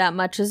doesn't make that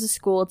much as a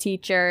school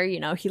teacher. You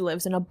know, he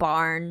lives in a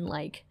barn,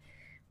 like,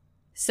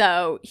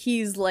 so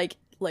he's like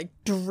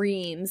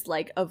dreams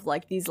like of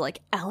like these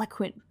like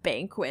eloquent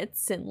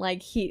banquets, and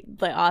like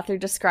the author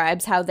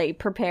describes how they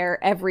prepare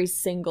every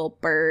single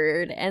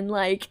bird, and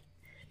like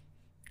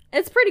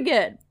it's pretty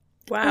good.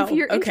 Wow. If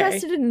you're okay.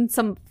 interested in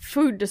some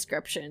food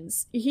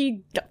descriptions,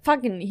 he's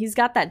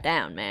got that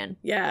down, man.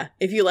 Yeah.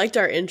 If you liked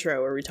our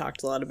intro where we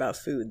talked a lot about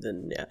food,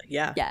 then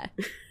yeah. Yeah.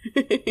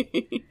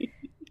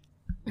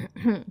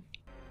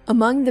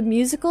 Among the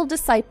musical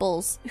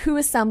disciples who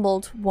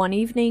assembled one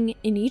evening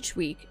in each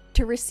week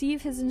to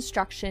receive his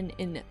instruction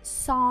in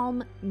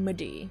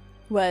psalmody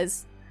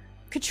was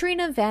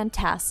Katrina Van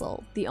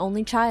Tassel, the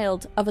only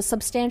child of a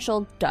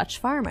substantial Dutch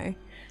farmer.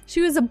 She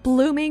was a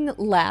blooming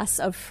lass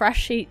of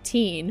fresh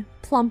 18,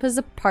 plump as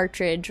a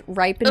partridge,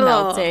 ripe and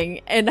melting,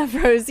 and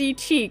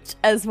rosy-cheeked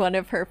as one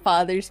of her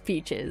father's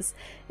peaches,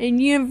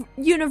 and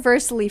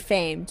universally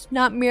famed,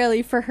 not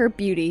merely for her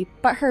beauty,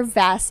 but her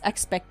vast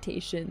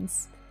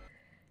expectations.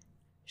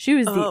 She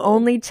was the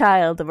only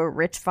child of a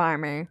rich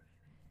farmer.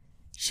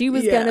 She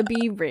was gonna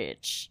be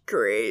rich.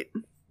 Great.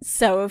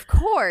 So, of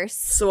course...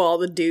 So all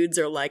the dudes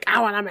are like,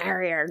 I want to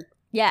marry her.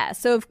 Yeah,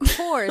 so of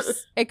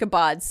course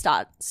Ichabod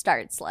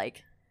starts,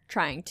 like,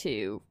 trying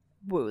to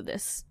woo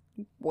this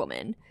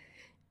woman,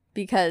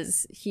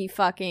 because he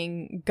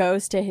fucking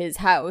goes to his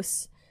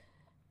house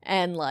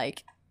and,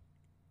 like,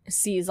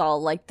 sees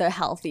all, like, the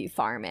healthy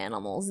farm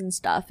animals and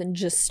stuff and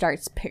just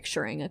starts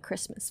picturing a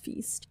Christmas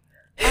feast.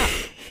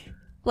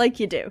 Like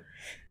you do.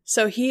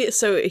 So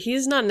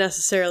he's not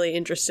necessarily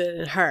interested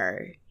in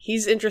her.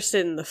 He's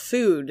interested in the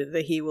food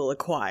that he will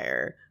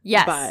acquire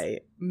by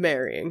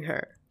marrying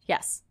her.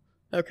 Yes.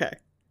 Okay.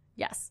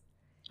 Yes.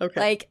 Okay.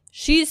 Like,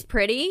 she's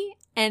pretty,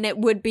 and it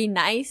would be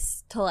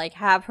nice to, like,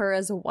 have her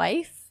as a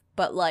wife,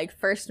 but, like,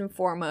 first and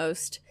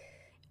foremost,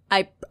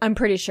 I'm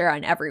pretty sure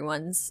on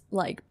everyone's,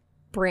 like,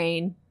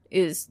 brain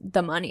is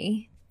the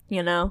money,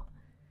 you know?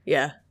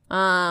 Yeah.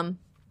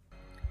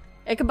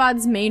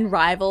 Ichabod's main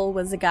rival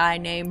was a guy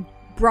named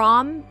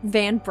Brom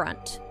Van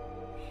Brunt.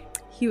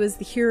 He was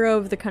the hero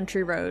of the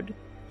country road.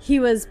 He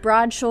was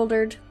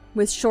broad-shouldered,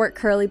 with short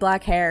curly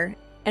black hair,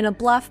 and a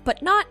bluff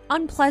but not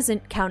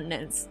unpleasant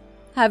countenance,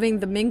 having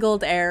the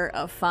mingled air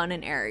of fun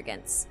and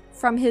arrogance.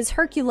 From his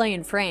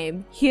Herculean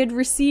frame, he had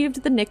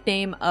received the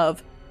nickname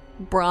of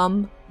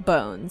Brum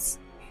Bones.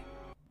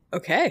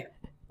 Okay.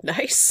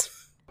 Nice.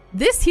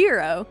 This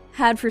hero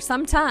had for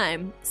some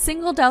time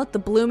singled out the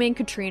blooming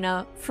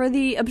Katrina for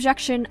the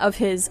objection of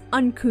his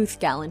uncouth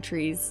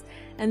gallantries,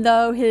 and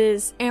though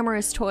his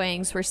amorous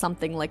toyings were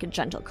something like a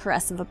gentle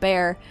caress of a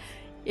bear,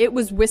 it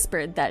was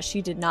whispered that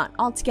she did not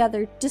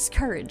altogether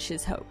discourage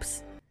his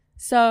hopes.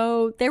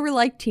 So they were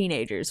like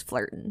teenagers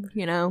flirting,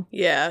 you know?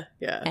 Yeah.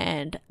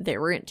 And they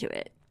were into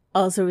it.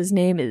 Also, his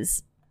name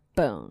is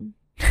Bone.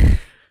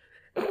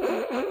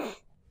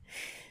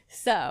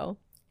 So,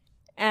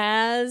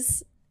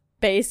 as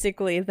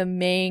basically the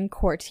main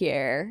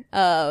courtier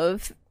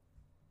of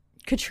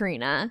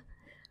Katrina,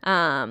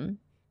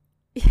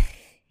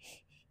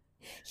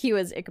 he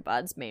was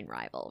Ichabod's main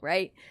rival,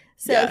 right?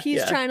 So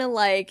he's trying to,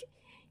 like,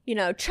 you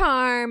know,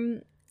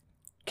 charm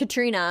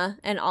Katrina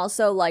and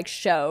also, like,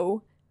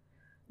 show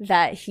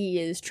that he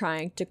is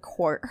trying to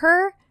court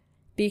her,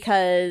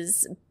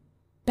 because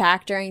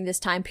back during this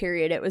time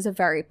period, it was a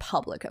very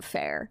public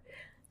affair.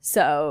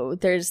 So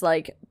there's,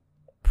 like,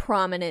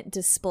 prominent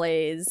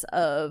displays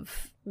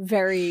of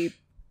very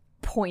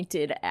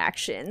pointed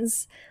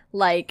actions,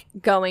 like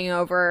going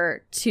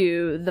over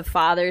to the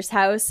father's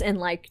house and,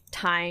 like,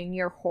 tying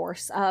your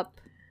horse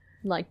up,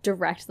 like,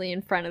 directly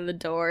in front of the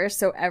door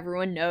so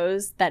everyone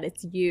knows that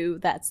it's you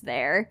that's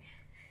there.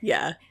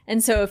 Yeah.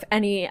 And so if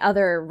any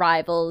other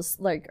rivals,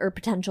 like, or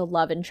potential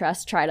love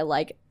interests try to,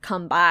 like,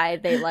 come by,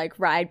 they, like,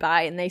 ride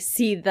by and they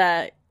see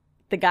the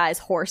guy's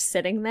horse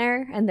sitting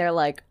there and they're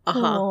like,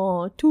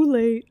 oh, too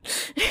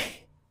late.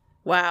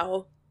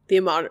 Wow. The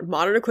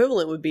modern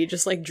equivalent would be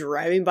just, like,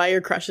 driving by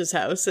your crush's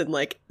house and,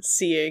 like,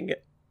 seeing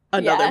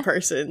another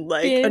person,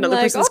 like, being another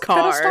like, person's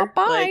car. Stop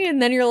by. Like, and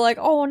then you're like,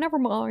 oh, never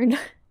mind.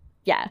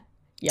 Yeah.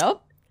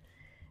 Yup.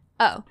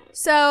 Oh,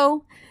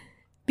 so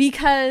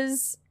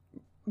because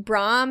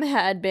Brom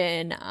had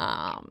been,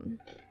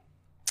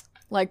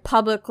 like,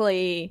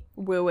 publicly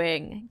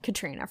wooing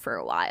Katrina for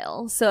a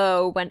while,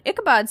 so when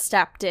Ichabod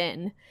stepped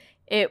in,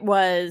 it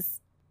was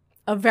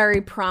a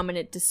very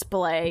prominent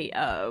display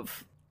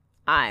of,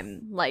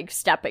 I'm, like,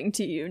 stepping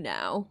to you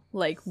now.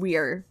 Like,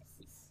 we're,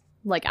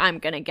 like, I'm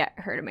gonna get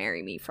her to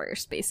marry me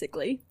first,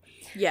 basically.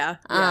 yeah.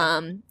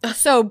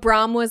 So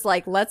Brom was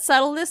like, let's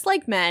settle this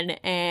like men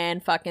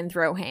and fucking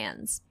throw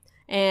hands.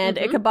 And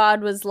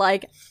Ichabod was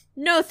like,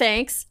 no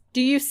thanks.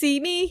 Do you see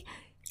me?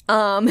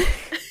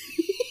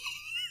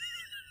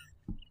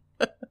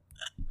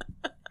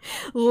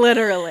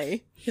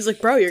 Literally. He's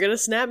like, bro, you're gonna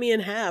snap me in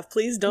half.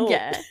 Please don't.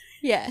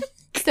 Yeah.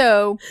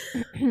 So,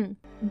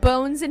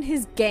 Bones and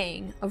his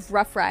gang of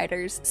Rough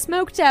Riders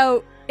smoked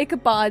out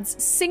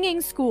Ichabod's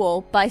singing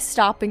school by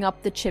stopping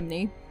up the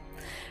chimney,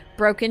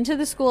 broke into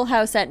the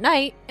schoolhouse at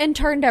night, and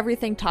turned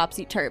everything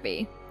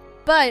topsy-turvy.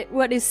 But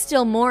what is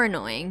still more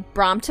annoying,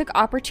 Brom took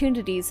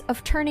opportunities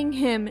of turning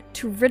him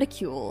to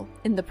ridicule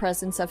in the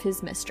presence of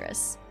his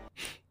mistress.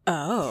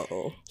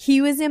 Oh.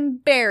 He was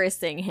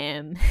embarrassing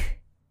him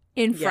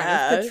in front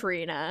of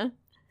Katrina.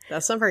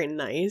 That's not very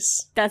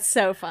nice. That's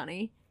so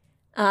funny.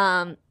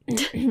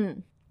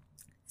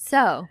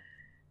 So,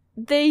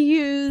 they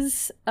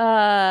use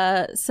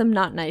some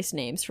not nice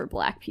names for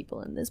black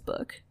people in this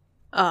book.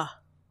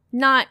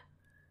 Not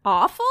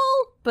awful,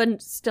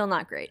 but still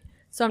not great.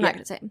 So I'm not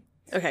going to say them.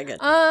 Okay, good.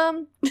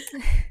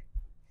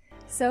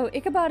 So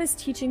Ichabod is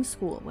teaching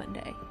school one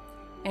day,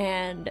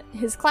 and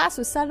his class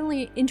was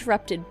suddenly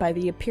interrupted by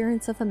the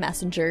appearance of a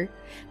messenger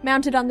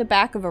mounted on the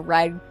back of a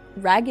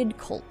ragged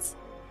colt.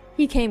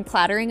 He came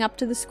clattering up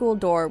to the school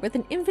door with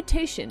an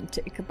invitation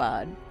to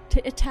Ichabod to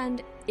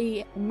attend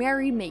a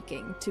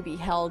merrymaking to be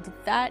held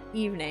that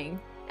evening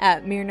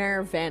at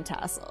Myrner Van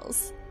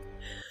Tassel's.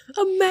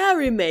 A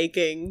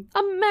merrymaking.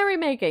 A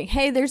merrymaking.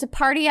 Hey, there's a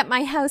party at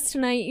my house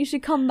tonight. You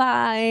should come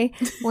by.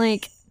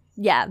 Like,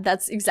 yeah,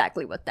 that's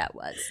exactly what that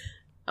was.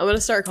 I'm gonna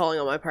start calling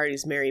all my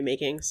parties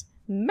merrymakings.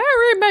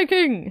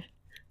 Merrymaking!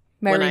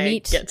 Merry when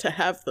meet. I get to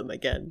have them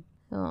again.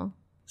 Oh.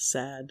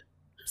 Sad.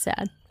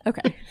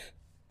 Okay.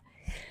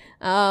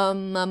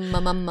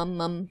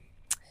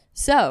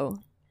 So,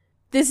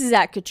 this is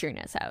at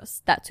Katrina's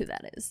house. That's who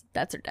that is.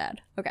 That's her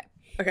dad. Okay.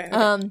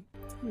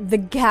 The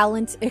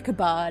gallant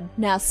Ichabod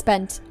now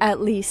spent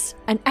at least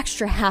an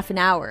extra half an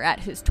hour at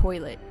his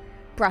toilet,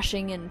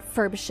 brushing and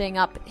furbishing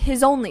up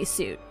his only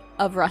suit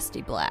of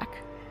rusty black.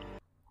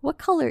 What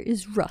color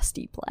is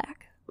rusty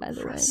black, by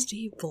the way?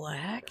 Rusty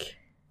black?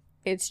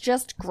 It's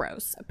just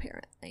gross,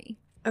 apparently.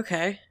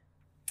 Okay.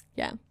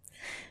 Yeah.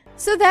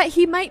 So that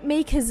he might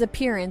make his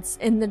appearance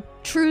in the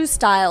true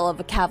style of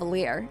a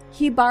cavalier,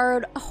 he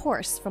borrowed a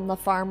horse from the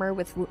farmer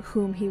with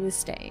whom he was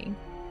staying.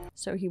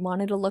 So he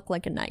wanted to look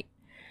like a knight.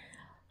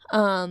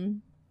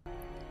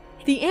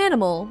 The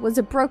animal was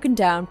a broken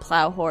down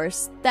plow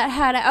horse that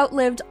had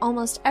outlived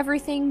almost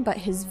everything but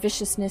his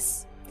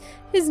viciousness.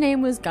 His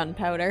name was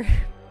Gunpowder.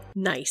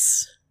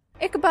 Nice.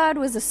 Ichabod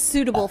was a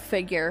suitable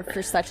figure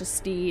for such a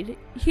steed.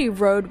 He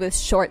rode with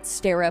short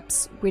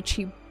stirrups, which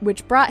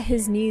brought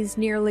his knees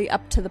nearly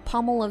up to the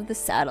pommel of the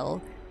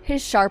saddle.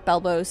 His sharp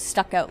elbows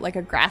stuck out like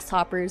a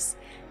grasshopper's.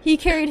 He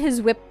carried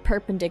his whip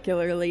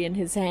perpendicularly in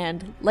his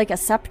hand, like a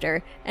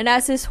scepter, and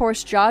as his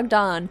horse jogged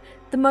on,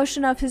 the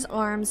motion of his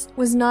arms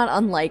was not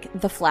unlike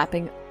the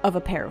flapping of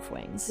a pair of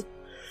wings.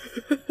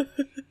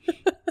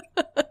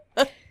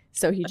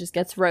 So he just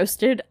gets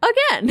roasted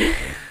again.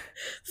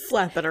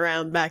 Flapping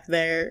around back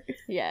there.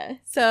 Yeah.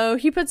 So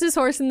he puts his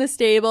horse in the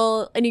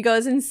stable and he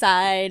goes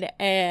inside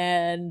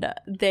and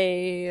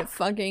they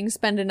fucking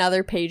spend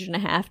another page and a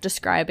half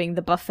describing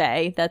the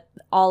buffet that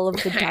all of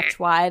the Dutch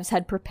wives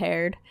had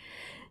prepared.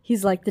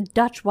 He's like, the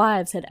Dutch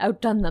wives had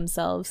outdone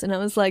themselves. And I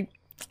was like,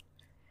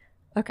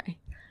 okay.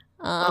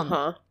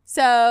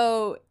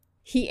 So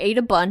he ate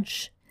a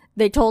bunch.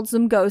 They told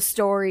some ghost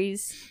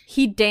stories.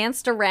 He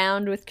danced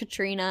around with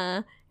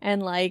Katrina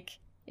and like,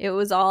 it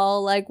was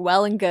all like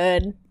well and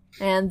good.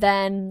 And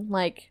then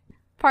like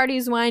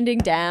party's winding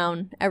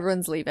down.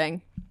 Everyone's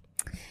leaving.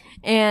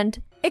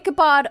 And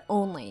Ichabod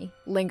only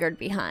lingered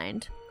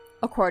behind,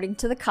 according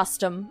to the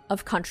custom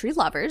of country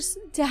lovers,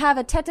 to have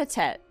a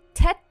tete-a-tete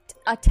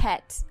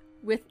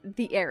with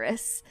the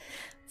heiress,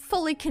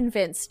 fully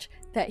convinced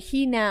that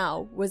he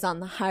now was on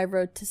the high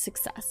road to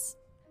success.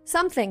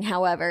 Something,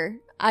 however,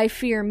 I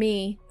fear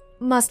me,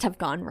 must have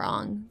gone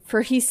wrong,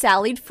 for he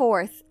sallied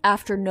forth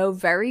after no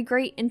very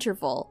great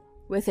interval,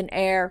 with an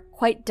air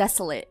quite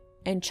desolate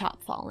and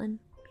chopfallen.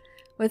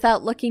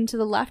 Without looking to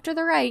the left or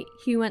the right,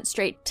 he went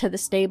straight to the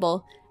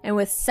stable, and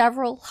with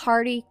several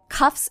hearty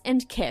cuffs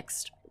and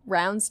kicks,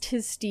 roused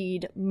his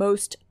steed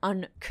most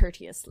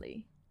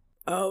uncourteously.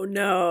 Oh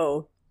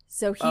no.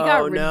 So he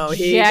got rejected. Oh no,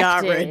 he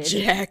got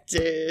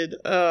rejected.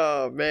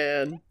 Oh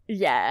man.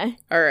 Yeah.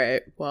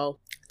 Alright, well,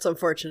 it's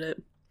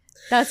unfortunate.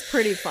 That's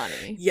pretty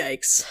funny.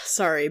 Yikes.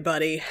 Sorry,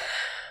 buddy.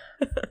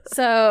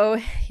 So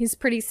he's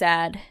pretty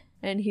sad,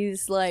 and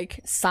he's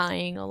like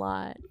sighing a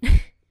lot.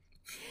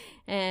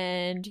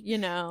 And, you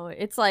know,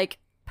 it's like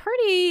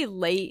pretty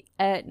late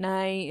at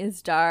night.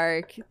 It's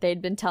dark.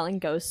 They'd been telling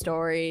ghost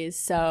stories,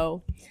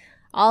 so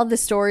all the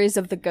stories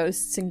of the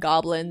ghosts and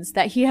goblins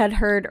that he had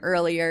heard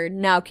earlier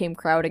now came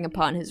crowding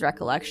upon his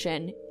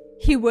recollection.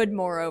 He would,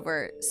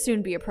 moreover,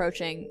 soon be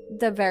approaching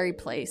the very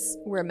place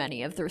where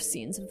many of the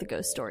scenes of the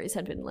ghost stories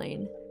had been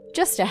lain.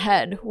 Just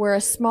ahead, where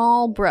a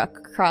small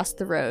brook crossed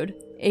the road,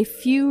 a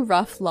few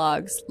rough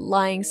logs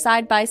lying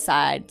side by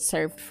side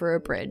served for a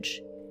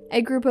bridge.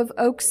 A group of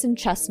oaks and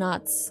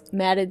chestnuts,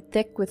 matted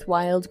thick with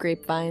wild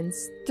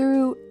grapevines,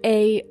 threw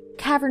a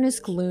cavernous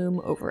gloom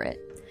over it.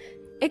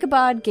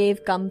 Ichabod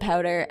gave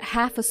Gunpowder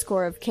half a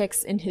score of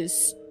kicks in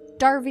his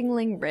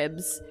starvingling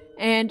ribs,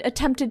 and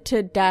attempted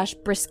to dash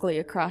briskly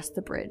across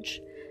the bridge.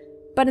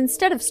 But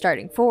instead of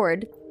starting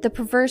forward, the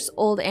perverse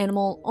old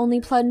animal only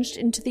plunged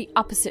into the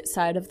opposite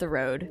side of the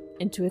road,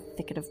 into a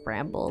thicket of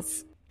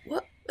brambles.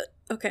 What?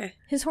 Okay.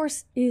 His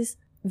horse is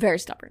very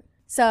stubborn.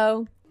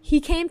 So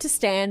he came to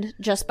stand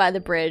just by the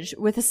bridge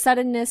with a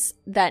suddenness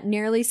that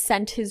nearly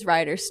sent his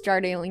rider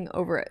startling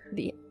over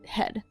the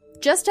head.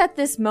 Just at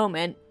this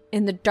moment,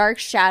 in the dark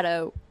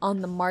shadow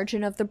on the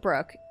margin of the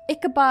brook,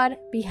 Ichabod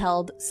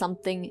beheld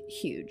something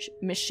huge,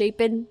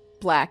 misshapen,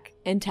 black,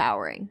 and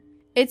towering.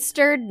 It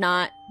stirred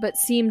not, but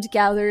seemed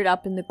gathered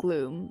up in the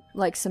gloom,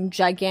 like some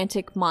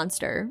gigantic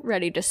monster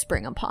ready to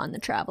spring upon the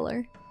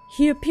traveler.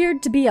 He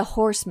appeared to be a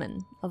horseman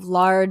of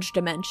large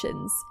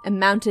dimensions, and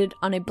mounted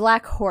on a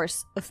black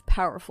horse of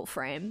powerful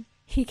frame.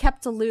 He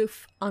kept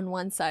aloof on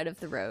one side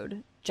of the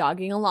road,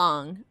 jogging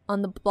along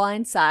on the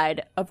blind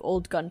side of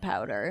old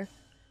Gunpowder,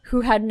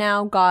 who had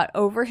now got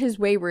over his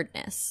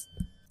waywardness.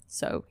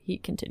 So he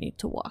continued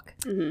to walk.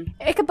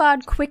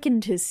 Ichabod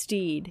quickened his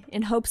steed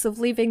in hopes of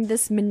leaving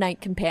this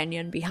midnight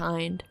companion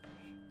behind.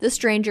 The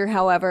stranger,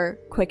 however,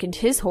 quickened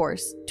his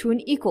horse to an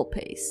equal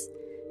pace.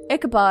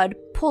 Ichabod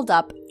pulled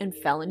up and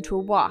fell into a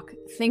walk,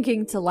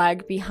 thinking to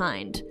lag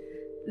behind.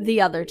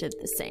 The other did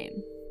the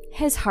same.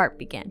 His heart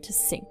began to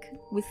sink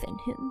within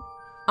him.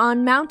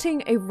 On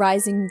mounting a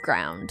rising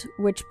ground,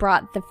 which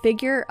brought the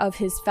figure of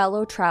his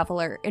fellow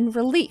traveler in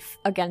relief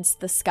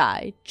against the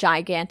sky,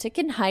 gigantic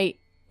in height,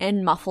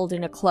 and muffled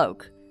in a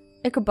cloak,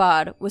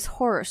 Ichabod was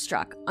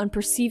horror-struck on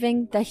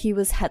perceiving that he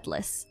was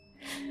headless.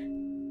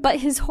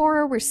 But his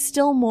horror was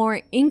still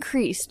more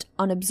increased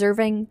on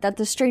observing that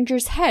the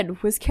stranger's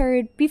head was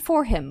carried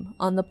before him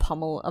on the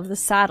pommel of the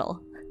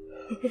saddle.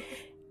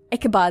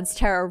 Ichabod's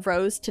terror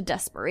rose to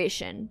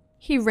desperation.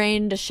 He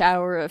rained a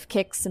shower of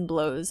kicks and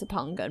blows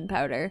upon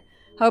Gunpowder,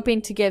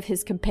 hoping to give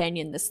his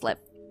companion the slip.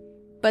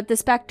 But the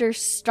spectre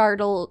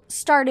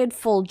started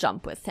full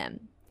jump with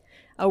him.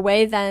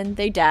 Away then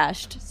they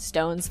dashed,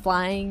 stones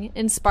flying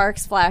and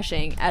sparks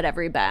flashing at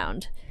every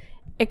bound.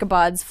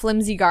 Ichabod's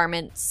flimsy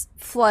garments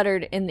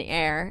fluttered in the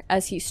air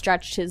as he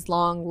stretched his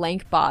long,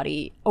 lank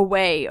body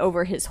away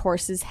over his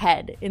horse's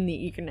head in the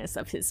eagerness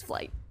of his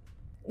flight.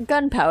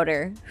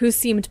 Gunpowder, who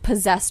seemed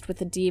possessed with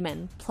a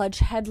demon,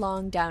 plunged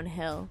headlong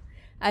downhill.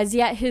 As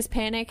yet his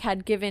panic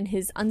had given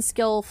his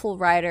unskillful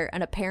rider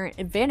an apparent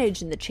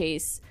advantage in the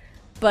chase,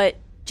 but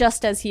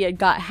just as he had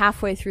got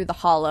halfway through the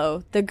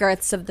hollow, the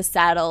girths of the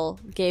saddle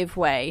gave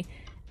way,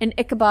 and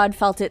Ichabod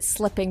felt it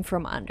slipping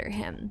from under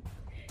him.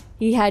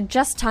 He had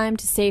just time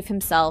to save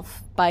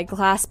himself by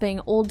clasping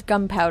old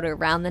Gunpowder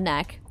round the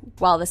neck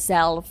while the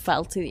saddle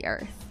fell to the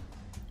earth.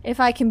 If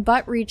I can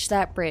but reach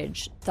that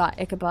bridge, thought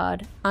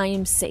Ichabod, I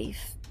am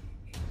safe.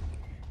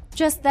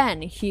 Just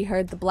then he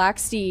heard the black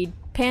steed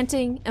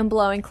panting and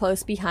blowing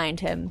close behind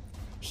him,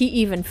 He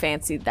even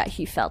fancied that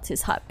he felt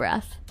his hot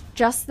breath.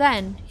 Just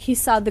then, he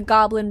saw the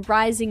goblin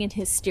rising in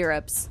his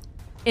stirrups,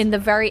 in the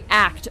very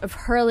act of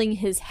hurling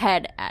his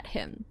head at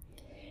him.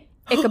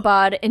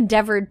 Ichabod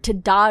endeavored to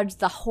dodge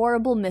the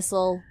horrible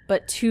missile,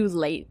 but too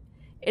late.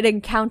 It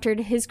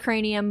encountered his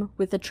cranium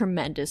with a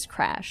tremendous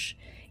crash.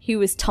 He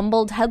was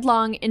tumbled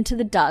headlong into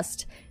the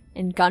dust,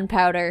 and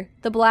Gunpowder,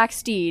 the black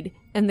steed,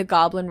 and the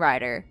goblin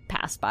rider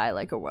passed by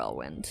like a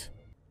whirlwind.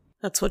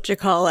 That's what you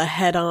call a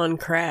head-on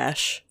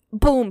crash.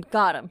 Boom,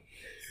 got him.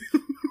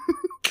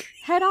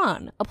 Head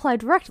on, applied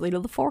directly to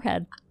the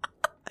forehead.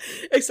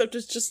 Except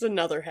it's just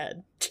another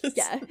head.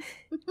 Yeah.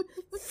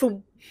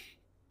 Boom.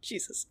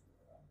 Jesus.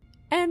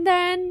 And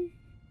then,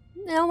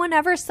 no one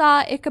ever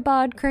saw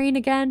Ichabod Crane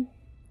again.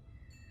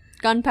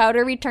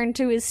 Gunpowder returned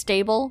to his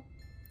stable,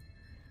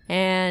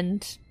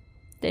 and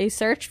they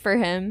searched for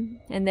him,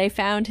 and they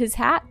found his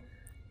hat,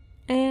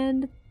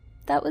 and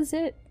that was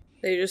it.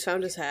 They just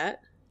found his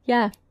hat?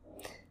 Yeah.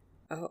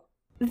 Oh.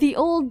 The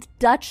old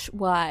Dutch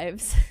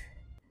wives,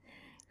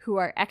 who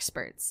are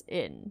experts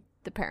in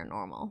the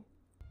paranormal,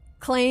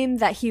 claim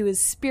that he was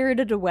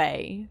spirited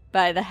away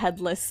by the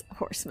headless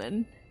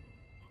horseman.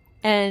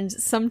 And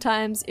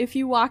sometimes, if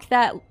you walk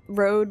that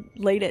road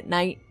late at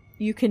night,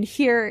 you can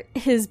hear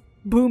his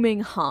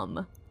booming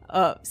hum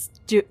of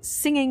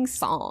singing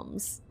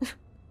psalms.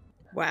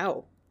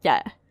 Wow.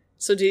 Yeah.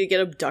 So did he get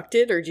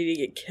abducted or did he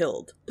get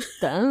killed?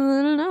 I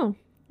don't know.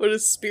 What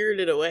does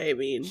spirited away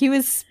mean? He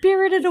was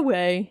spirited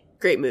away.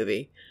 Great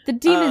movie. The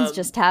demons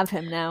just have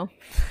him now.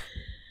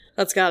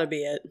 That's gotta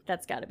be it.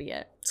 That's gotta be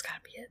it. It's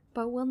gotta be it.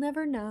 But we'll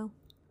never know,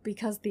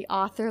 because the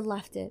author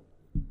left it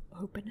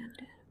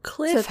open-ended.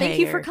 Cliffhanger. So thank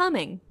you for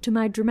coming to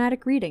my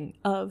dramatic reading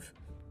of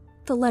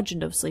The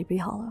Legend of Sleepy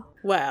Hollow.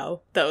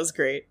 Wow, that was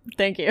great.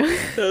 Thank you.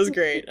 That was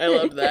great. I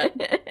loved that.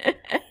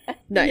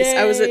 Nice.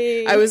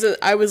 Yay.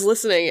 I was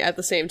listening at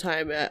the same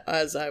time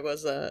as I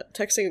was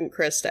texting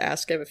Chris to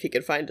ask him if he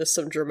could find us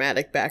some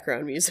dramatic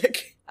background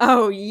music.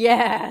 Oh,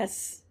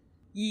 yes.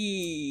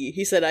 Yee.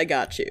 He said, "I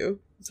got you."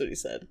 That's what he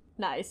said.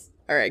 Nice.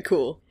 All right,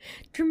 cool.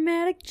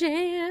 Dramatic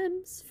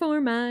jams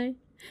for my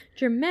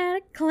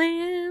dramatic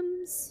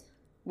clams.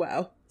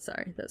 Wow.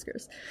 Sorry, that was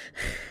gross.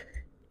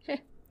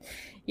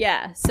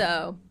 Yeah,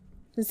 so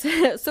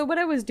what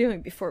I was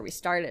doing before we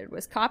started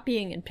was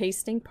copying and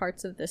pasting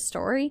parts of this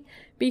story,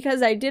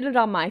 because I did it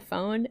on my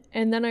phone,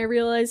 and then I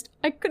realized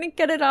I couldn't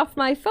get it off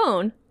my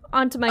phone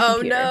onto my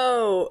computer.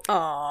 Oh, no.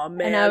 Aw,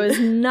 man. And I was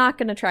not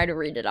going to try to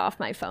read it off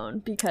my phone,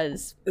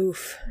 because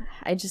Oof.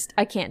 I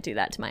can't do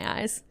that to my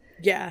eyes.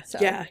 Yeah, So.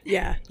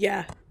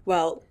 yeah.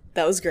 Well,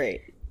 that was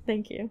great.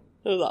 Thank you.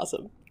 That was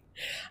awesome.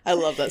 I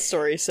love that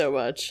story so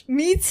much.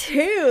 Me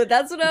too.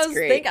 That's what I was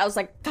great. thinking. I was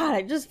like, God,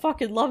 I just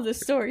fucking love this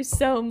story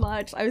so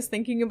much. I was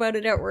thinking about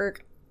it at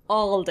work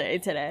all day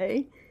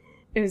today.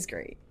 It was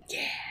great.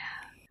 Yeah.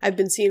 I've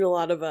been seeing a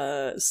lot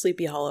of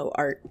Sleepy Hollow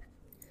art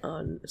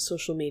on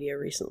social media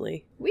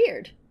recently.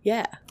 Weird.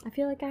 Yeah. I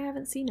feel like I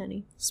haven't seen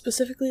any.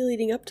 Specifically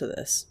leading up to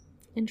this.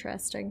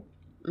 Interesting.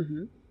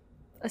 Mm-hmm.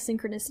 A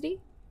synchronicity?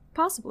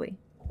 Possibly.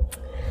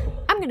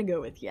 I'm gonna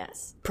go with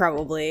yes.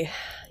 Probably.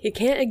 You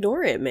can't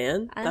ignore it,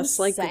 man. I'm That's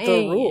like the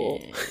saying. rule.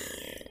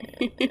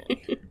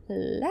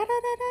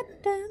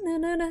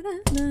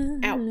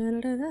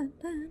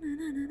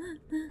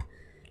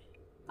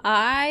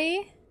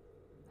 I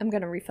am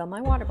gonna refill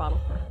my water bottle.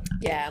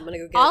 Yeah, I'm gonna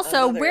go get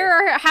Also, another.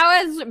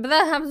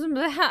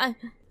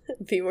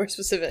 Be more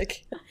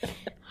specific.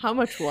 how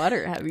much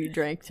water have you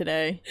drank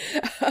today?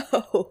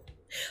 Oh,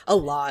 a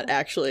lot,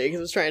 actually, because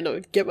I was trying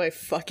to get my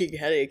fucking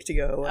headache to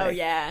go away. Oh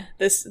yeah.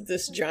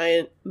 This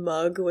giant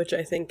mug, which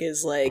I think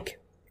is like,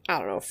 I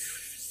don't know,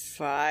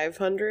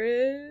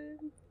 500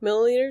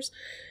 milliliters?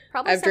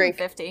 Probably I've drank-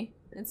 750.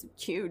 It's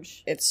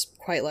huge. It's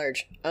quite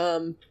large.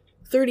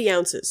 30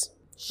 ounces.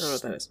 I don't know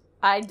what that is.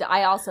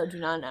 I also do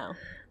not know.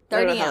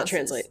 30 I don't know how to ounces.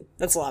 translate.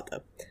 That's a lot,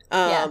 though.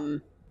 Yeah.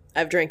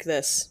 I've drank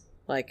this,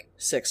 like,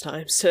 6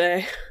 times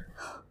today.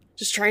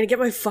 Just trying to get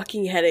my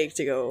fucking headache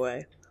to go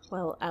away.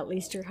 Well, at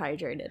least you're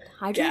hydrated.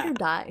 Hydrate Yeah. or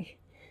die.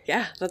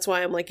 Yeah, that's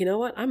why I'm like, you know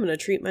what? I'm gonna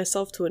treat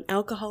myself to an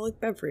alcoholic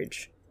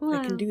beverage. Wow.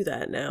 I can do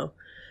that now.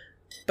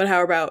 But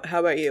how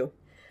about you?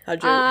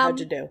 How'd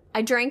you do?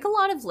 I drank a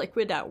lot of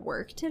liquid at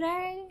work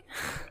today,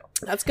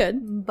 That's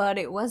good. but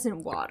it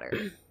wasn't water.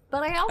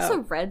 But I also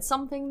read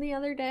something the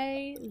other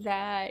day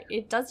that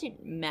it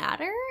doesn't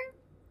matter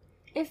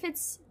if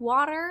it's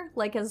water,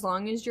 like as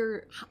long as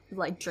you're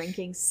like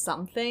drinking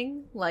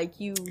something, like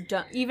you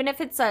don't, even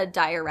if it's a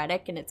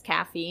diuretic and it's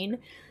caffeine,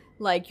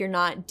 like you're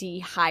not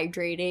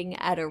dehydrating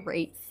at a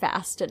rate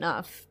fast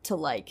enough to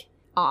like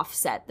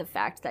offset the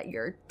fact that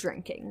you're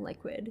drinking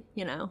liquid,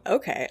 you know?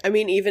 Okay. I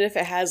mean, even if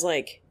it has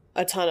like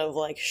a ton of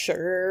like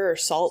sugar or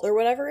salt or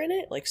whatever in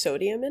it, like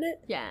sodium in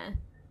it. Yeah.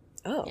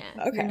 Oh,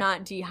 Yeah. okay. You're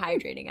not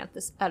dehydrating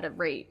at a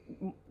rate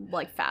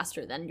like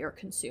faster than you're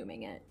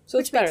consuming it. So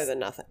it's better than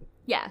nothing.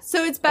 Yeah,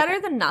 so it's better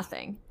than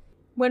nothing.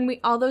 When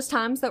all those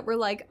times that we're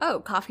like, oh,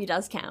 coffee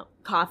does count.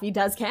 Coffee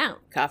does count.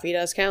 Coffee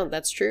does count.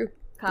 That's true.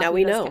 Coffee now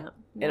we does know. count.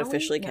 It Now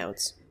officially we know.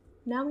 counts.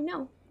 Now we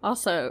know.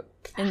 Also,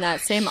 in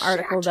that same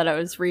article that I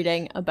was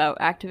reading about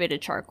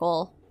activated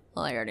charcoal,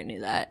 well, I already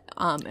knew that.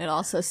 It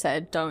also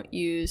said don't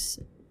use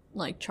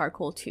like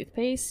charcoal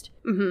toothpaste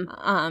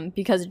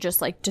because it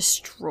just like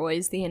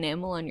destroys the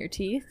enamel on your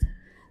teeth.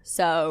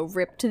 So,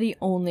 rip to the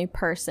only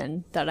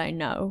person that I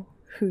know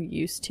who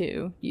used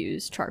to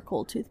use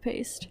charcoal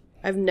toothpaste.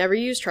 I've never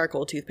used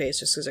charcoal toothpaste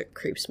just because it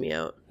creeps me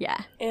out.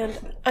 Yeah.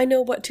 And I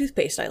know what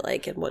toothpaste I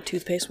like and what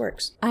toothpaste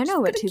works. I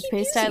know what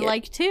toothpaste I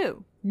like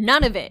too.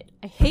 None of it.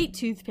 I hate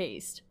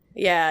toothpaste.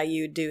 Yeah,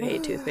 you do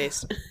hate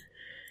toothpaste.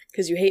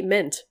 Because you hate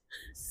mint.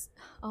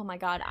 Oh my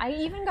god. I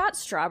even got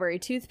strawberry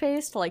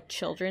toothpaste, like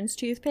children's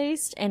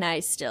toothpaste, and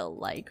I still,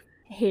 like,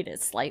 hate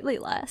it slightly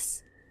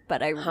less.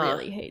 But I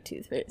really hate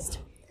toothpaste.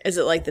 Is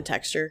it like the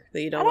texture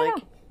that you don't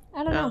like?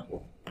 I don't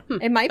know.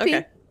 It might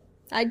be.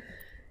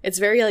 It's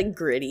very, like,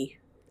 gritty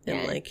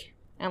and, like,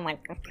 I'm like,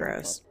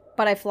 gross.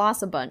 But I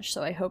floss a bunch,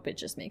 so I hope it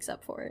just makes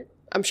up for it.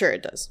 I'm sure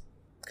it does.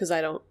 Because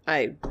I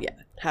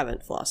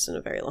haven't flossed in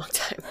a very long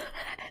time.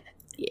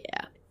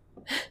 Yeah.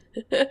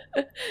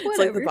 It's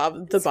like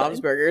the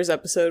Bob's Burgers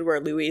episode where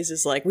Louise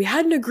is like, we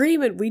had an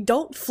agreement, we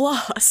don't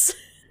floss.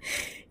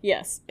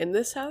 Yes. In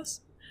this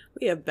house,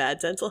 we have bad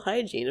dental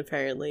hygiene,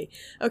 apparently.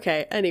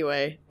 Okay,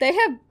 anyway. They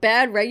have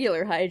bad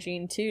regular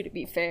hygiene, too, to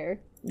be fair.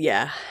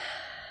 Yeah.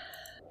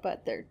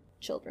 But they're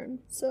children,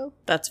 so.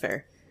 That's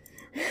fair.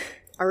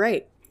 All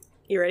right.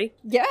 You ready?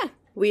 Yeah.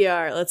 We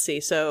are, let's see.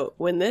 So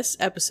when this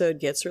episode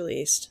gets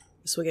released,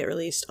 this will get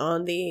released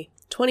on the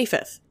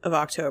 25th of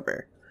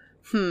October.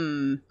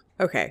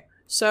 Okay.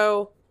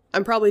 So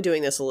I'm probably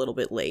doing this a little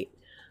bit late,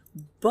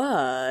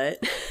 but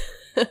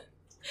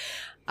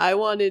I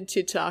wanted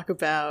to talk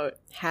about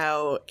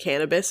how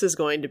cannabis is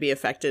going to be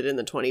affected in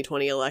the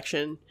 2020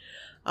 election,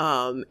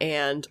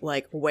 and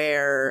like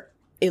where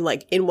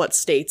in what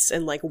states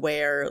and like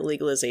where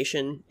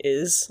legalization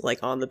is like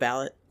on the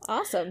ballot.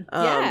 Awesome.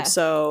 Yeah.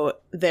 So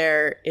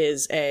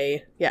there's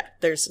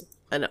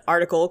an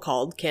article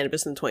called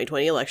Cannabis in the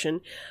 2020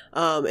 Election.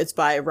 It's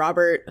by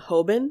Robert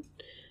Hoban.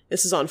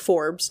 This is on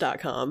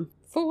Forbes.com.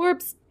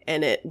 Forbes.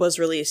 And it was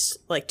released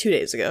like 2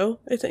 days ago,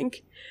 I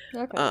think.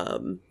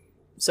 Okay.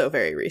 So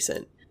very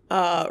recent.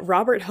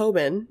 Robert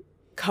Hoban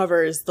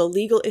covers the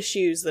legal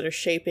issues that are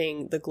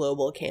shaping the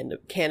global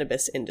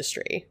cannabis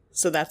industry.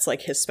 So that's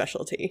like his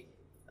specialty,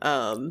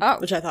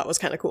 which I thought was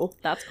kind of cool.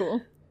 That's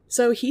cool.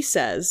 So he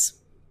says,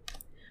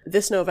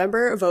 this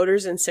November,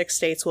 voters in 6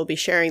 states will be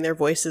sharing their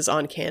voices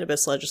on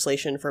cannabis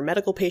legislation for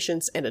medical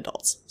patients and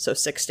adults. So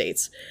 6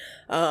 states.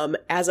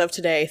 As of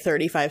today,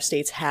 35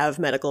 states have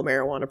medical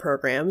marijuana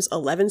programs.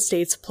 11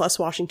 states plus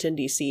Washington,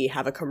 D.C.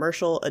 have a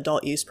commercial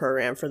adult use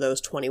program for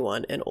those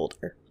 21 and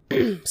older.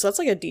 So that's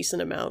like a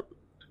decent amount.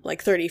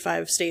 Like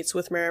 35 states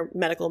with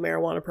medical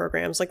marijuana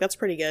programs. Like, that's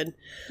pretty good.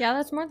 Yeah,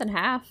 that's more than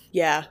half.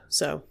 Yeah,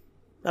 so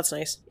that's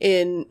nice.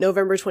 In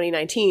November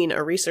 2019,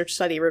 a research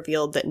study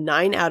revealed that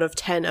 9 out of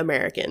 10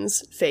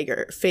 Americans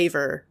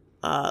favor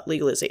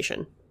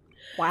legalization.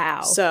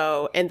 Wow.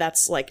 So, and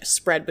that's like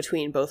spread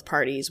between both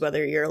parties,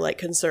 whether you're like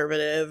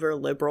conservative or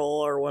liberal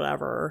or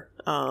whatever.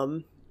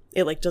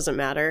 It like doesn't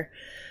matter.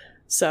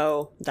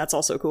 So that's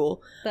also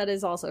cool. That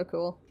is also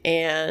cool.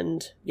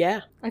 And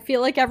yeah. I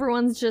feel like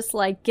everyone's just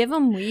like, give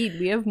them weed.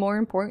 We have more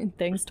important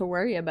things to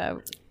worry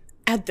about.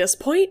 At this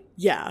point,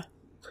 yeah.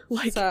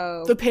 Like,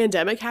 the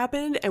pandemic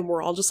happened, and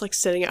we're all just, like,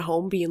 sitting at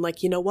home being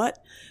like, you know what?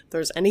 If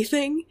there's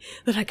anything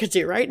that I could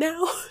do right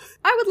now,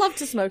 I would love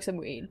to smoke some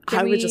weed.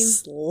 I would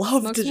just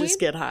love to just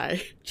get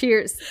high.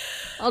 Cheers.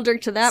 I'll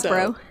drink to that,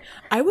 bro.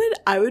 I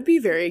would be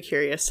very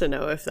curious to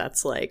know if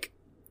that's, like,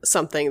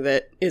 something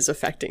that is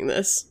affecting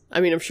this. I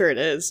mean, I'm sure it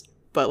is,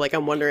 but, like,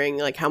 I'm wondering,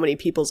 like, how many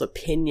people's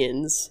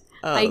opinions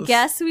I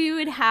guess we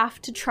would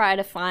have to try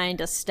to find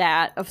a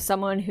stat of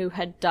someone who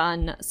had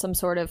done some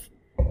sort of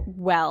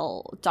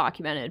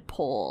well-documented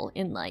poll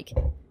in, like,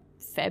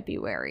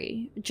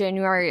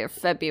 January or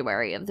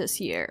February of this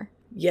year.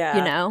 Yeah.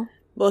 You know?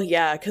 Well,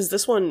 yeah, because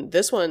this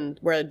one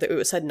where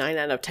it said 9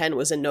 out of 10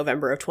 was in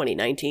November of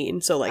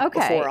 2019, so, like,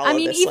 before all of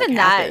this, even like,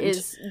 that happened.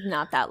 is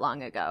not that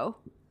long ago.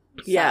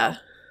 So. Yeah.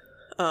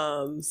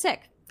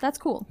 Sick. That's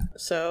cool.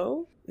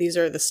 So, these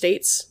are the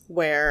states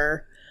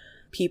where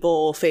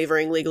people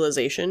favoring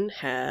legalization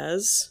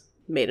has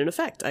made an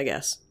effect, I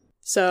guess.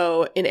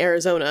 So, in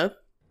Arizona,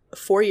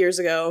 4 years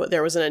ago,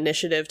 there was an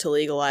initiative to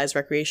legalize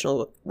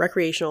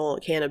recreational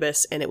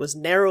cannabis, and it was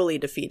narrowly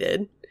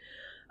defeated.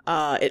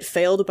 It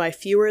failed by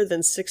fewer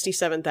than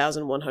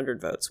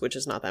 67,100 votes, which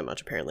is not that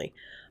much, apparently.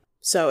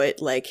 So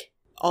it, like,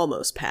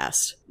 almost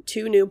passed.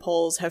 2 new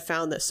polls have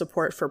found that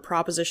support for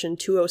Proposition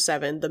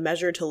 207, the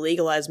measure to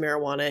legalize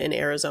marijuana in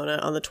Arizona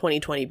on the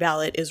 2020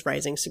 ballot, is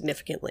rising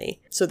significantly.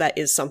 So that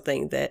is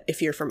something that,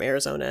 if you're from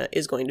Arizona,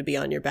 is going to be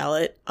on your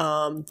ballot.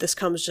 This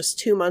comes just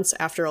 2 months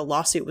after a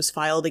lawsuit was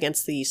filed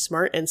against the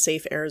Smart and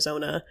Safe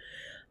Arizona,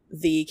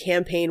 the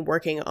campaign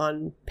working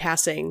on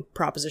passing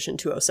Proposition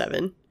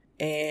 207.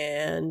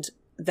 And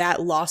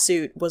that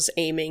lawsuit was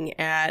aiming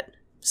at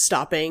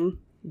stopping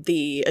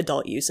the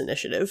adult use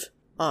initiative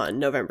on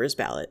November's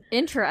ballot.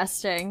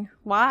 Interesting.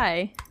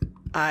 Why?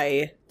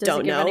 I Does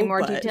don't it give know. any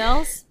more but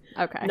details?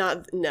 Okay.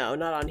 not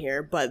on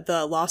here, but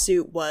the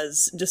lawsuit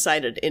was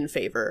decided in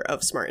favor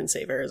of Smart and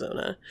Save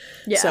Arizona.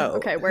 Yeah, So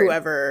okay, word.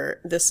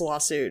 whoever this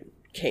lawsuit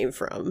came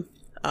from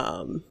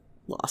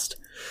lost.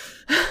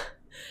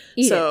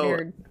 Eat So it,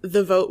 nerd.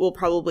 the vote will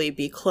probably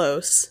be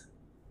close,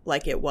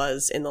 like it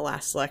was in the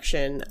last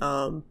election,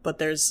 but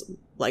there's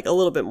like a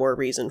little bit more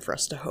reason for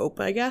us to hope,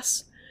 I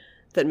guess,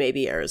 that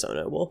maybe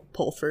Arizona will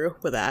pull through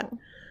with that.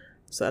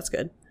 So that's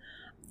good.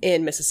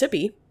 In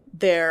Mississippi,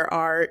 there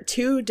are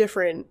 2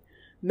 different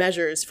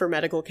measures for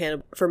medical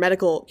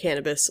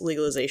cannabis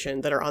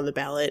legalization that are on the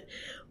ballot.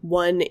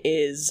 One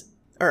is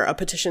a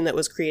petition that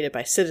was created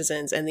by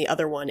citizens, and the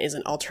other one is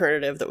an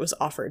alternative that was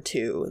offered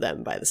to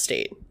them by the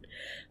state.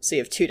 So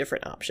you have 2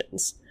 different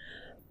options.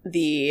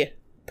 The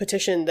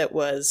petition that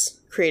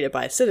was created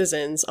by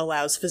citizens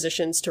allows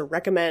physicians to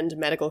recommend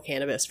medical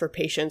cannabis for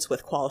patients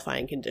with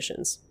qualifying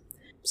conditions.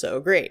 So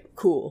great,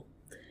 cool.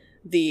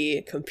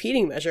 The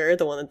competing measure,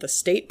 the one that the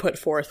state put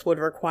forth, would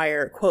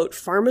require, quote,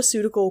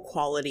 pharmaceutical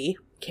quality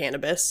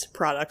cannabis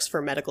products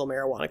for medical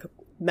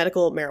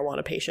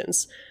marijuana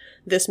patients.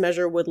 This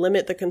measure would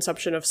limit the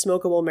consumption of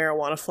smokable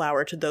marijuana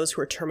flower to those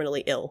who are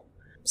terminally ill.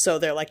 So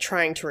they're like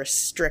trying to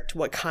restrict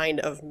what kind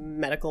of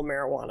medical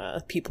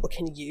marijuana people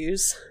can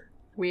use.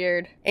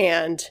 Weird.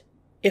 And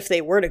if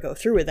they were to go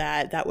through with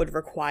that, that would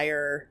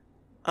require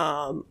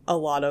a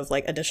lot of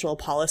like additional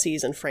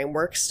policies and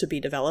frameworks to be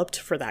developed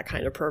for that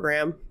kind of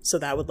program. So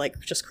that would like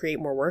just create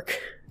more work,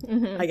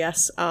 I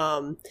guess.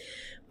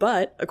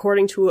 But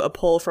according to a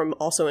poll from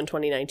also in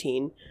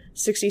 2019,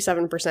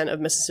 67% of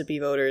Mississippi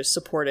voters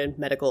supported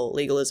medical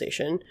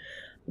legalization.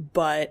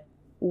 But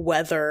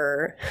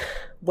whether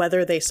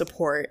they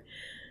support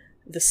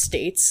the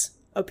state's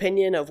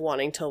opinion of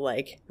wanting to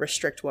like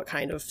restrict what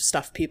kind of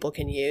stuff people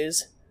can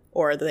use,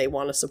 or they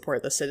want to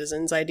support the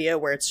citizens' idea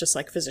where it's just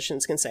like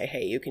physicians can say,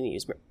 hey, you can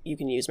use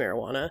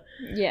marijuana,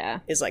 Yeah.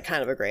 is like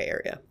kind of a gray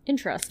area.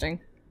 Interesting.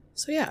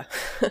 So yeah,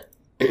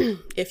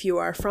 if you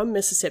are from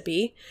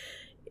Mississippi,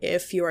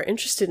 if you are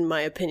interested in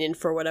my opinion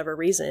for whatever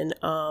reason,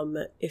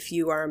 if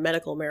you are a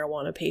medical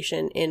marijuana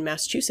patient in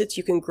Massachusetts,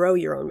 you can grow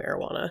your own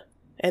marijuana.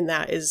 And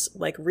that is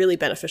like really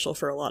beneficial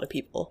for a lot of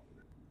people.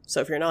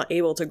 So if you're not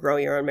able to grow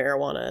your own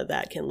marijuana,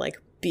 that can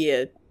like be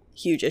a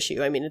huge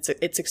issue. I mean,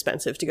 it's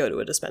expensive to go to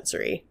a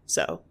dispensary.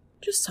 So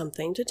just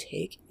something to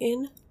take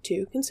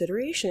into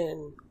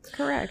consideration.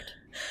 Correct.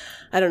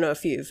 I don't know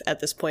if you've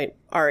at this point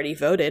already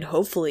voted.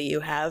 Hopefully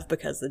you have,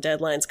 because the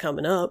deadline's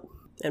coming up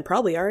and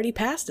probably already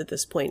passed at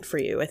this point for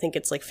you. I think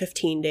it's like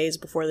 15 days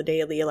before the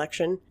day of the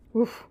election.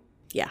 Oof.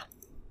 Yeah.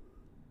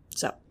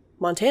 So,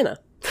 Montana.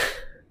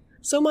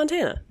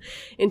 Montana.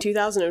 In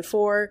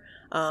 2004,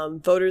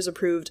 voters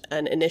approved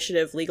an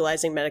initiative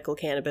legalizing medical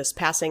cannabis,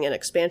 passing an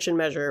expansion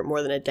measure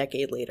more than a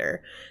decade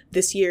later.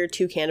 This year,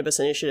 2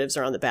 cannabis initiatives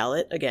are on the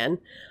ballot again.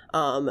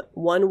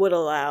 One would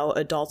allow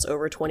adults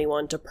over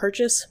 21 to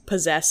purchase,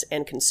 possess,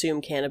 and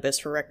consume cannabis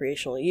for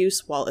recreational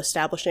use while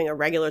establishing a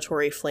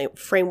regulatory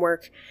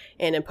framework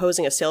and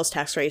imposing a sales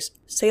tax rate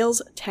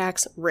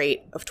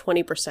of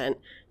 20%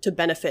 to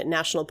benefit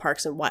national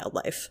parks and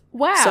wildlife.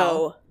 Wow.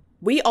 So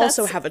we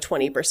also have a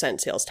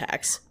 20% sales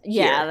tax.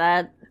 Yeah, here.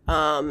 that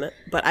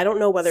But I don't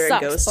know whether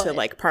sucks, it goes to but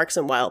like Parks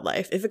and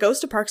Wildlife. If it goes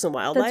to Parks and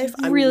Wildlife,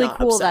 that's I'm really not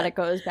cool upset. that it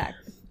goes back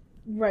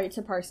right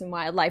to Parks and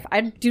Wildlife.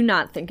 I do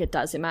not think it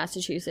does in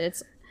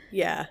Massachusetts.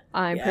 Yeah,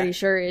 I'm yeah. pretty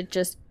sure it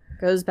just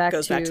goes back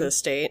goes to back to the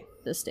state.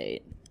 the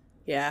state.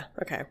 Yeah.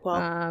 Okay.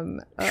 Well,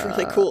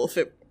 really cool if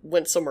it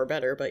went somewhere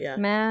better. But yeah,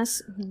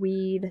 Mass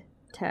weed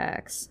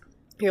tax.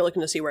 you're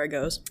looking to see where it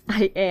goes.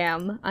 I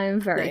am. I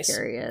am very Nice.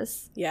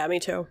 curious. Yeah, me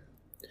too.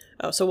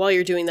 Oh, so while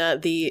you're doing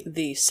that,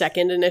 the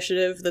second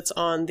initiative that's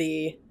on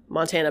the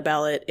Montana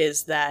ballot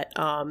is that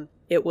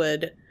it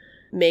would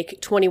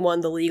make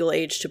 21 the legal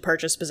age to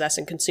purchase, possess,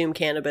 and consume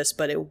cannabis,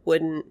 but it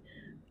wouldn't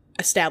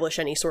establish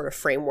any sort of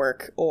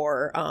framework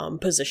or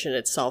position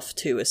itself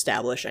to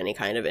establish any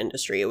kind of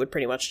industry. It would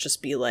pretty much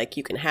just be like,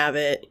 you can have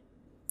it,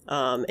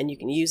 and you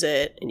can use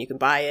it, and you can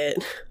buy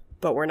it,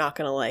 but we're not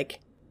going to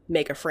like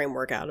make a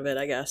framework out of it,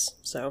 I guess.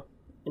 So,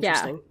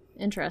 interesting.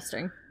 Yeah,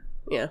 interesting.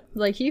 Yeah.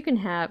 Like, you can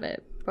have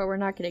it, but we're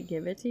not going to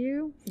give it to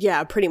you?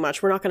 Yeah, pretty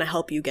much. We're not going to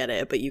help you get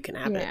it, but you can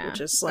have it, Yeah, which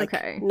is like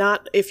okay.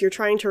 not if you're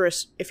trying to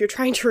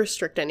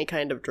restrict any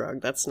kind of drug,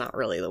 that's not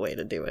really the way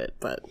to do it.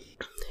 But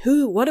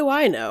what do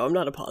I know? I'm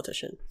not a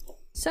politician.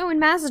 So in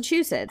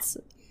Massachusetts,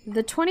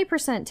 the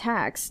 20%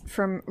 tax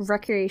from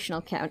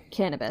recreational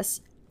cannabis,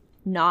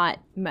 not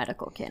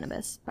medical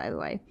cannabis, by the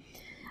way.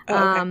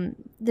 Oh, okay.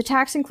 The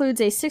tax includes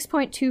a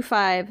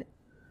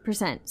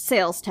 6.25%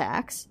 sales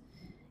tax,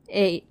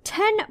 a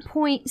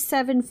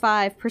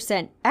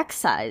 10.75%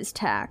 excise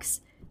tax,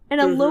 and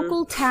a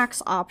local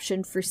tax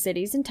option for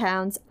cities and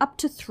towns up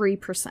to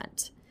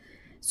 3%.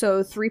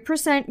 So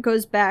 3%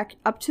 goes back,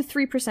 up to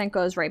 3%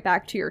 goes right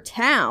back to your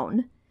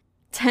town.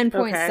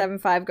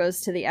 10.75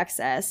 goes to the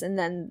excess, and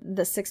then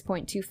the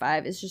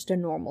 6.25 is just a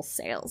normal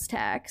sales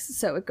tax,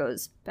 so it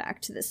goes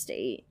back to the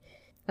state.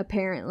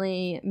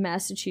 Apparently,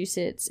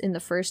 Massachusetts in the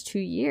first 2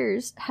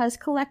 years has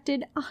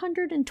collected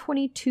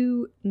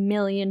 $122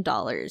 million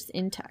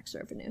in tax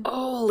revenue.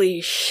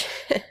 Holy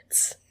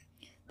shit.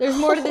 There's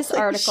more to this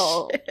Holy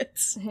article. shit.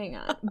 Hang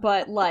on.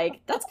 But,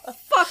 like, that's a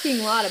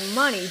fucking lot of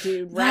money,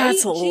 dude, right?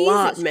 That's a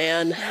lot,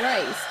 man.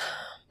 Christ.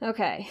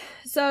 Okay.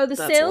 So the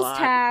That's a sales lot.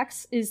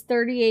 tax is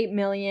 $38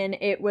 million.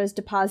 It was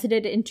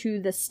deposited into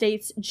the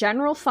state's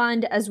general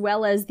fund as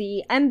well as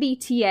the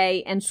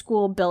MBTA and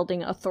School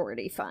Building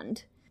Authority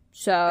Fund.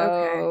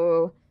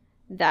 So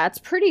that's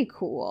pretty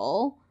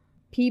cool.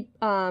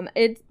 And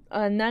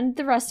then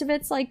the rest of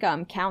it's like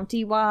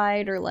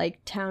county-wide or like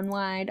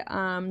town-wide.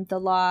 The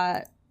law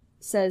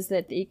says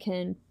that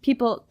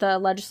the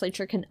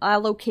legislature can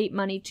allocate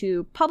money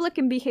to public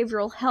and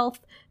behavioral health,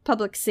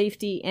 public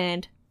safety,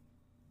 and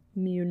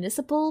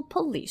municipal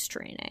police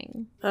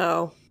training.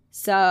 Oh.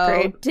 So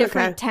Great.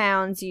 different Okay.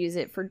 towns use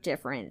it for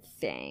different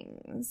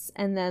things.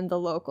 And then the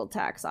local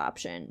tax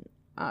option,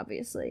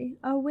 obviously.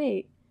 Oh,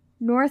 wait.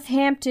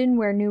 Northampton,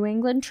 where New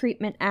England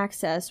Treatment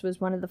Access was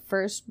one of the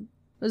first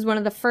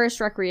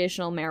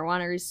recreational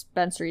marijuana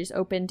dispensaries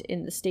opened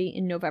in the state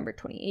in November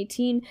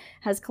 2018,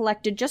 has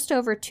collected just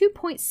over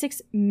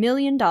 $2.6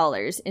 million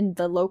in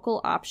the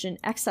local option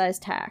excise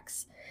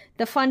tax.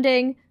 The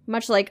funding,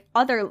 much like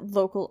other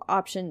local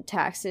option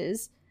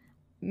taxes,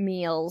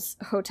 meals,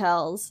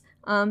 hotels,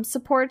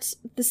 supports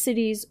the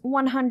city's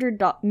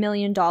 $100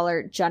 million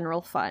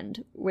general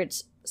fund,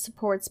 which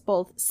supports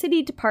both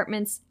city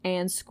departments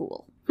and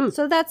school.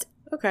 So that's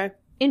Okay.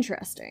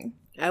 interesting.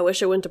 I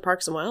wish it went to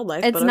Parks and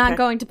Wildlife, It's but not okay.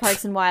 going to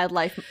Parks and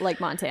Wildlife like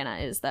Montana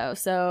is, though.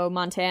 So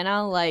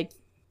Montana, like,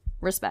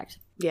 respect.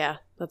 Yeah,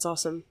 that's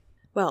awesome.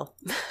 Well,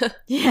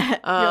 Yeah,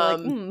 you're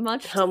like,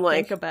 much to I'm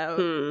like, think about.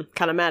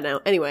 kind of mad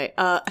now. Anyway,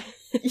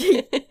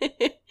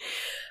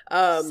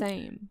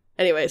 Same.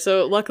 Anyway,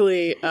 so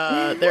luckily,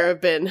 there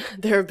have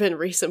been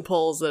recent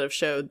polls that have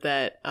showed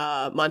that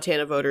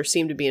Montana voters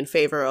seem to be in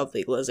favor of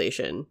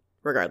legalization,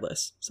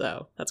 regardless.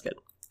 So that's good.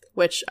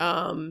 Which,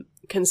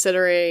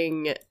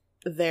 considering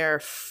their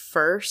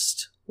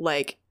first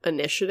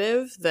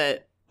initiative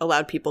that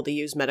allowed people to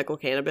use medical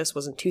cannabis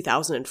was in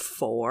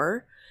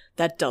 2004,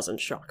 that doesn't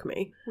shock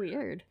me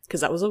Weird. because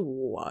that was a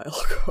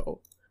while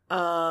ago.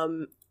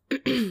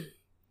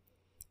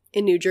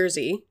 In New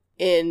Jersey,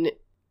 in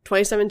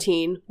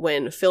 2017,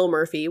 when Phil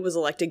Murphy was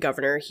elected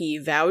governor, he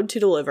vowed to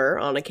deliver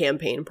on a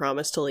campaign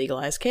promise to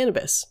legalize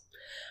cannabis.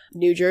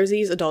 New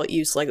Jersey's adult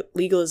use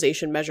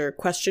legalization measure,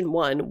 Question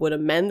 1, would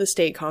amend the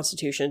state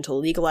constitution to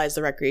legalize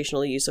the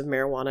recreational use of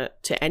marijuana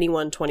to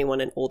anyone 21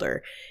 and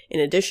older.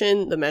 In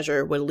addition, the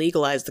measure would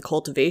legalize the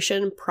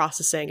cultivation,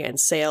 processing, and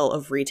sale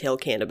of retail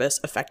cannabis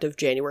effective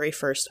January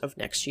 1st of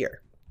next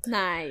year.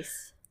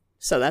 Nice.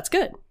 So that's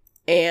good.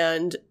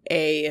 And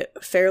a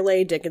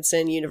Fairleigh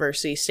Dickinson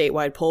University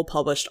statewide poll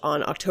published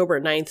on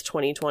October 9th,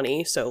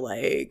 2020, so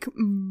a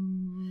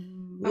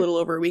little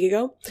over a week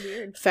ago,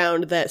 Weird.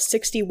 found that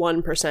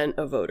 61%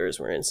 of voters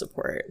were in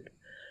support.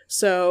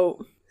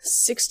 So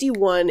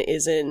 61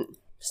 isn't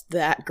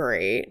that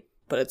great,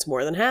 but it's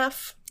more than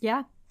half.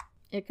 Yeah.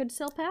 It could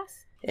still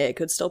pass. It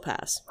could still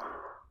pass.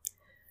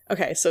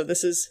 Okay, so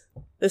this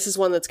is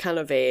one that's kind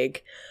of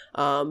vague,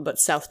 but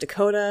South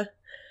Dakota,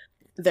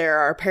 there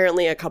are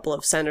apparently a couple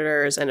of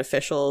senators and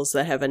officials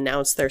that have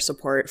announced their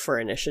support for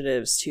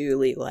initiatives to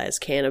legalize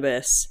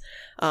cannabis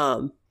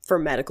for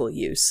medical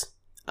use.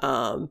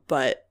 They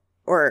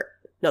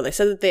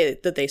said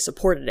that they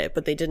supported it,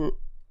 but they didn't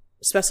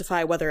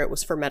specify whether it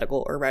was for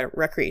medical or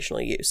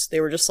recreational use. They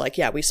were just like,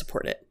 yeah, we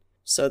support it.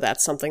 So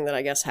that's something that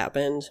I guess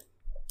happened.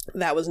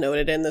 That was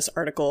noted in this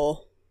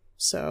article.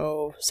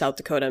 So South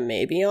Dakota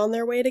may be on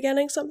their way to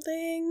getting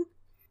something,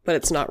 but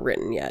it's not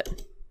written yet.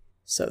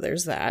 So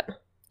there's that.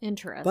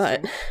 Interesting.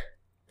 But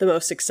the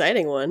most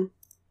exciting one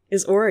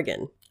is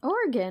Oregon.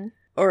 Oregon.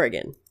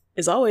 Oregon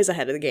is always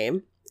ahead of the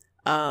game.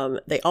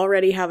 They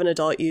already have an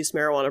adult use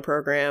marijuana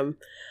program,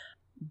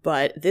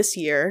 but this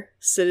year,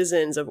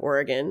 citizens of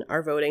Oregon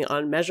are voting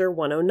on Measure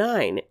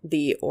 109,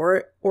 the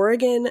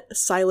Oregon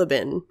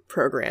Psilocybin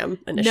Program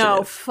initiative.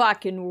 No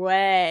fucking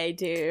way,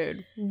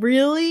 dude.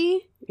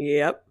 Really?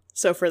 Yep.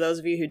 So for those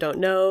of you who don't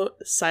know,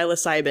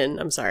 psilocybin,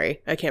 I'm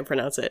sorry, I can't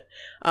pronounce it,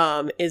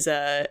 is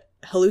a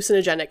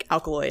hallucinogenic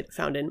alkaloid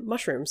found in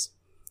mushrooms.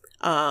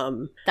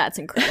 That's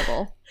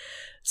incredible.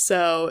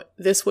 So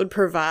this would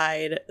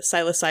provide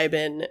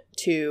psilocybin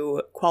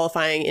to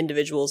qualifying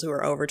individuals who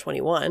are over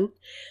 21.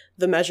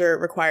 The measure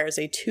requires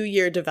a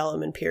 2-year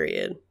development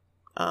period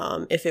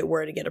if it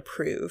were to get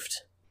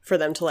approved for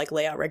them to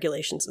lay out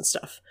regulations and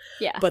stuff.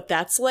 Yeah. But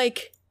that's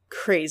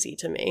crazy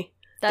to me.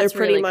 That's They're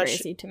pretty really much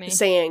crazy to me.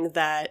 saying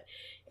that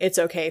it's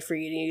okay for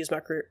you to use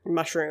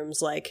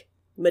mushrooms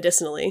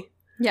medicinally,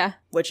 Yeah.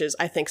 which is,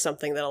 I think,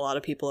 something that a lot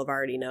of people have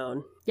already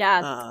known.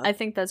 Yeah. I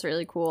think that's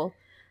really cool.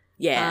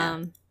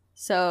 Yeah.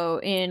 So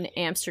in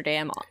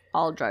Amsterdam,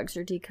 all drugs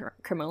are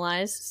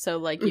decriminalized.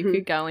 So you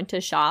could go into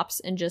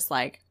shops and just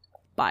buy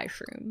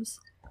shrooms.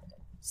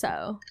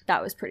 So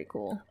that was pretty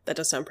cool. That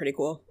does sound pretty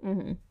cool.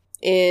 Mm-hmm.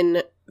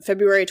 In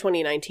February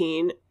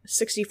 2019,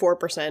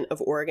 64%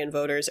 of Oregon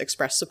voters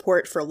expressed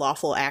support for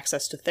lawful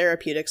access to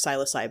therapeutic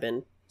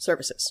psilocybin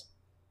services.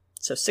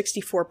 So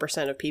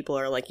 64% of people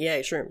are like,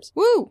 yay, shrooms.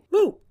 Woo!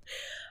 Woo!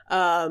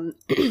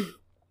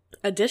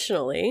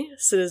 Additionally,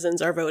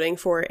 citizens are voting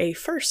for a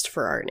first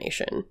for our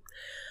nation.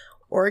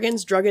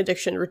 Oregon's Drug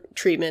Addiction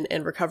Treatment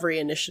and Recovery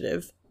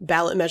Initiative,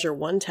 Ballot Measure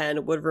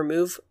 110, would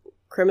remove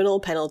criminal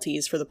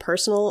penalties for the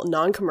personal,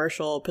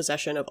 non-commercial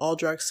possession of all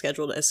drugs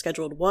scheduled as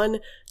Scheduled 1,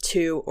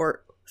 2,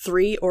 or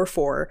 3, or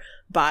 4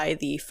 by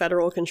the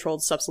Federal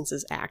Controlled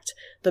Substances Act.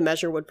 The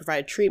measure would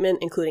provide treatment,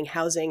 including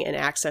housing and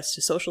access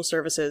to social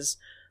services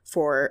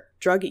for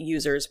drug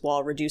users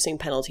while reducing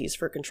penalties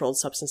for controlled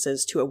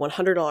substances to a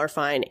 $100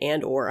 fine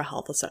and or a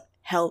health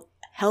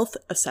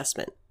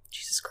assessment.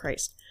 Jesus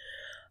Christ.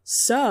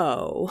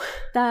 So...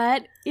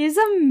 That is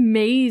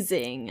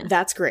amazing.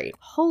 That's great.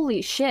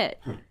 Holy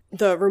shit.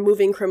 The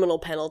removing criminal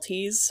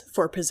penalties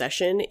for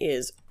possession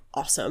is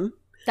awesome.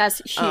 That's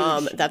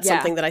huge. That's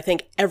something that I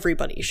think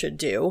everybody should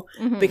do,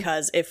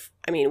 because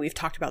we've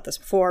talked about this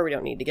before, we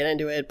don't need to get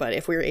into it, but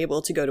if we were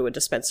able to go to a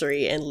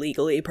dispensary and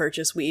legally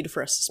purchase weed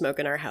for us to smoke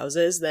in our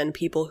houses, then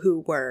people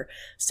who were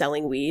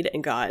selling weed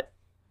and got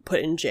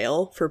put in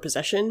jail for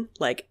possession,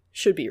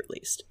 should be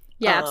released.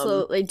 Yeah,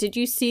 absolutely. Did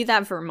you see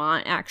that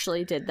Vermont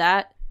actually did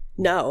that?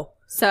 No.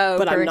 So,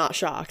 but I'm not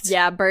shocked.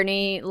 Yeah,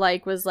 Bernie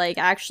was like,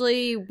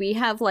 actually, we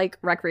have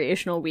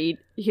recreational weed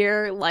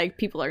here.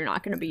 People are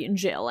not going to be in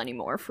jail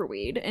anymore for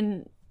weed.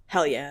 And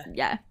hell yeah,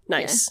 yeah,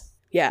 nice.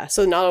 Yeah.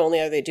 So not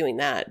only are they doing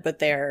that, but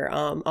they're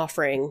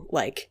offering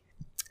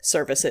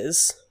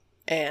services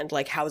and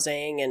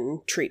housing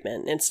and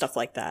treatment and stuff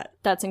like that.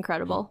 That's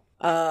incredible.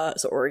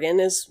 So Oregon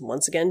is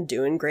once again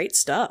doing great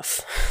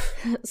stuff.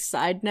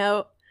 Side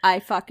note: I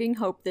fucking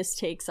hope this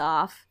takes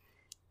off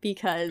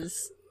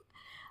because.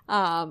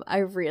 I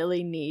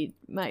really need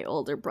my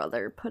older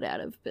brother put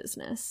out of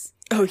business.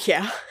 Oh,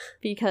 yeah.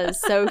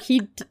 Because,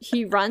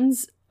 he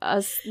runs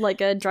a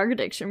drug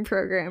addiction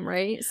program,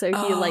 right? So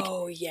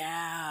he,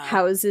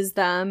 houses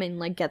them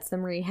and, gets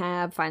them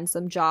rehab, finds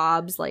them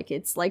jobs.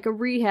 It's like a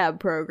rehab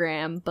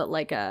program, but,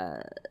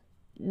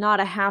 not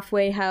a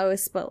halfway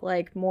house, but,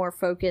 more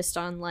focused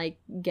on,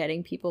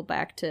 getting people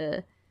back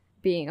to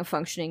being a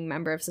functioning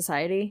member of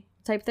society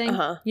type thing.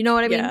 Uh-huh. You know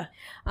what I mean?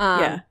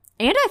 Yeah.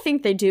 And I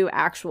think they do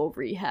actual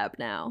rehab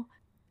now.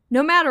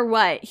 No matter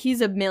what,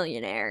 he's a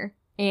millionaire.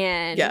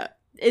 And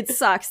it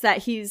sucks that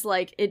he's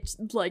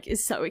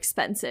is so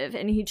expensive.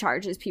 And he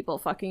charges people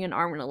fucking an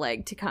arm and a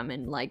leg to come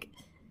and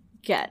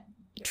get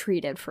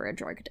treated for a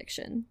drug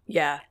addiction.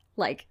 Yeah.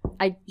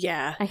 I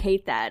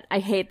hate that. I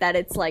hate that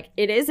it's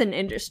it is an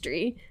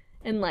industry.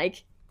 And God,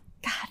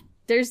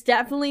 there's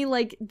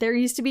definitely there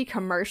used to be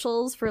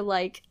commercials for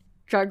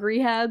drug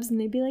rehabs, and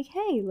they'd be like,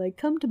 hey,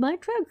 come to my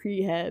drug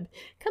rehab,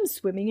 come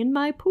swimming in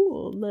my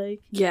pool,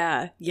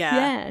 yeah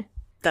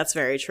that's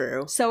very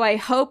true. So I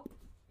hope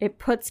it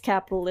puts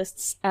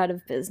capitalists out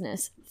of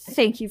business.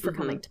 Thank you for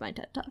coming to my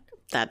TED Talk.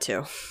 That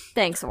too.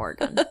 Thanks,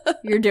 Oregon.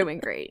 You're doing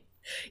great.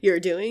 You're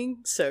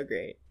doing so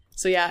great.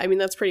 So yeah,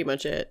 that's pretty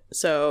much it.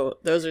 So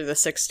those are the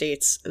 6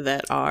 states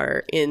that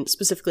are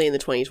specifically in the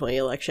 2020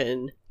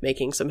 election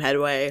making some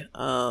headway.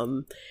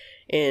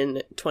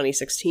 In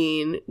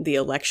 2016, the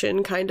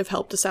election kind of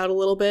helped us out a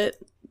little bit,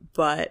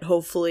 but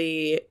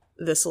hopefully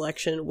this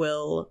election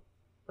will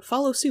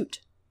follow suit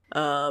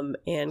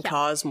and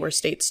cause more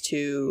states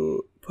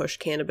to push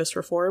cannabis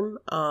reform.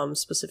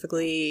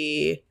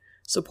 Specifically,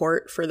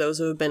 support for those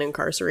who have been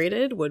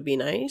incarcerated would be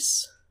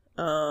nice.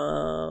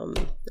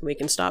 We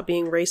can stop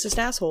being racist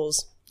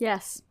assholes.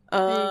 Yes,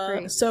 I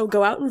agree. So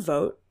go out and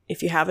vote.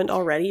 If you haven't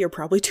already, you're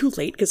probably too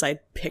late because I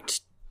picked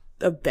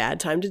a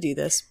bad time to do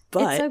this,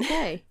 but it's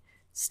okay.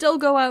 Still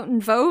go out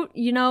and vote.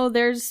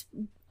 There's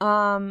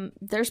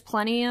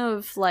plenty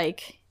of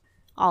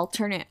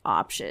alternate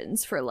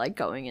options for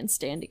going and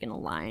standing in a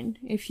line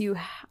if you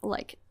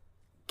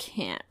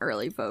can't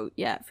early vote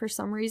yet for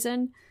some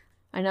reason.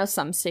 I know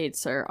some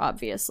states are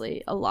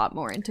obviously a lot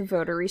more into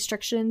voter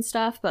restriction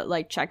stuff,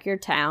 but check your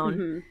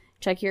town,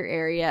 check your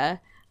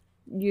area.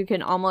 You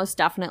can almost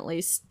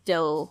definitely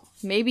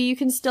maybe you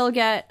can still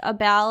get a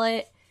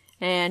ballot.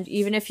 And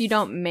even if you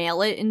don't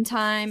mail it in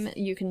time,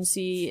 you can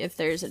see if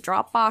there's a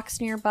drop box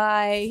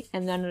nearby,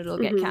 and then it'll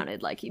get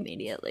counted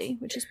immediately,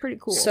 which is pretty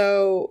cool.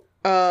 So,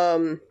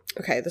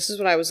 okay, this is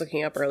what I was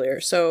looking up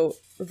earlier. So,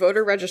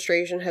 voter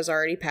registration has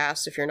already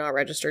passed if you're not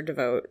registered to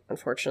vote.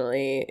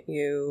 Unfortunately,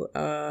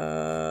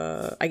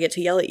 I get to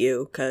yell at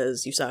you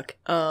because you suck.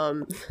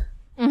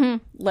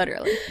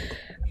 Literally.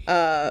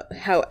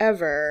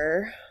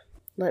 However,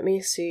 let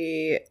me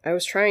see. I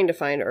was trying to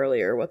find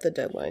earlier what the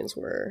deadlines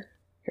were.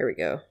 Here we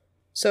go.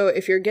 So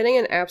if you're getting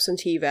an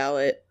absentee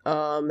ballot,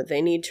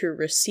 they need to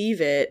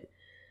receive it.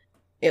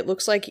 It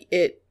looks like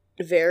it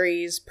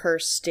varies per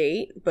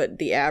state, but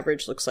the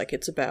average looks like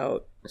it's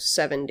about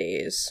 7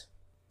 days.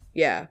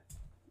 Yeah.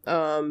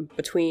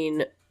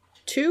 Between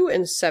 2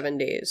 and 7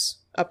 days.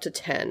 Up to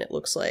 10, it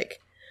looks like.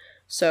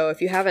 So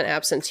if you have an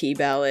absentee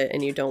ballot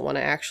and you don't want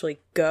to actually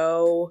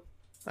go,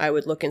 I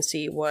would look and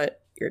see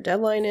what your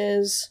deadline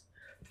is.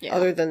 Yeah.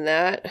 Other than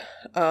that,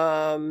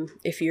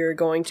 if you're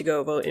going to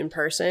go vote in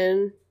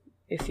person,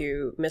 if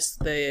you miss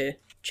the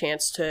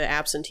chance to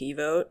absentee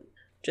vote,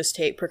 just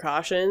take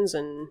precautions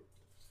and,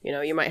 you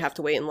know, you might have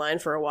to wait in line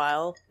for a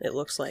while, it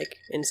looks like,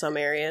 in some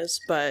areas,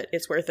 but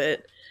it's worth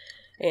it.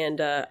 And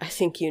I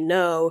think you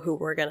know who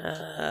we're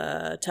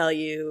gonna tell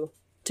you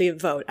to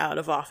vote out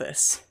of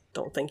office.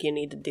 Don't think you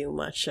need to do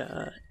much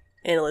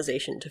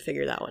analyzation to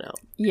figure that one out.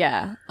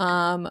 Yeah.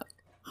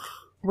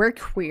 We're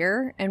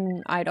queer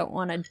and I don't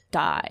want to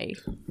die.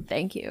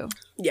 Thank you.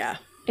 Yeah.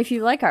 If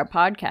you like our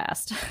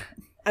podcast,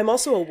 I'm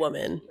also a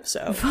woman,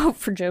 so vote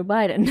for Joe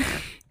Biden.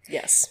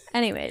 yes.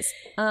 Anyways,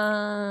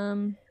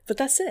 But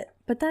that's it.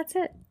 that's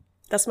it.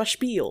 That's my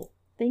spiel.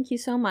 Thank you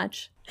so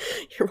much.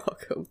 You're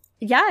welcome.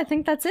 Yeah, I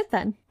think that's it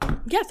then.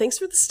 Yeah, thanks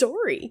for the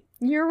story.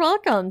 You're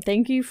welcome.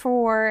 Thank you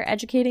for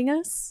educating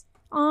us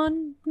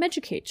on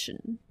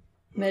medication.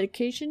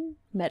 Medication?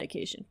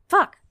 Medication.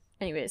 Fuck.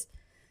 Anyways.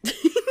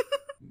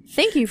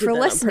 Thank you for Did that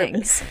on listening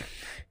purpose.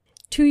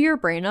 to Your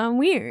Brain on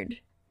Weird.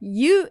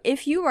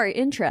 If you are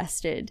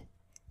interested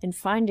in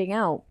finding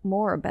out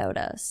more about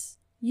us,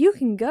 you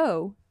can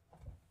go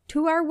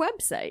to our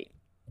website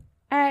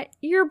at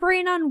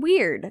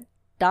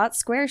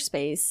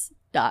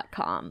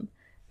yourbrainonweird.squarespace.com.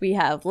 We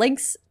have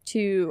links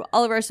to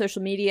all of our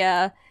social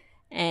media,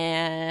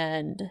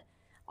 and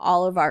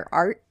all of our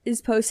art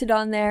is posted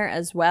on there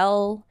as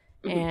well,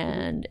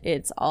 and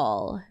it's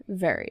all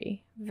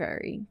very,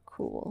 very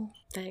cool.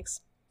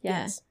 Thanks.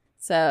 Yeah. Yes.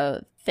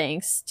 So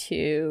thanks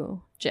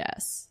to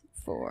Jess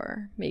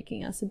for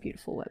making us a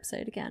beautiful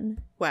website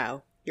again.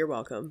 Wow. You're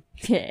welcome.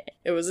 Yeah.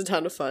 It was a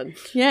ton of fun.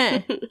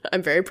 Yeah.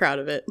 I'm very proud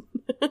of it.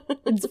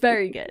 It's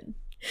very good.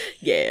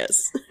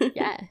 Yes.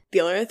 Yeah.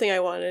 The only other thing I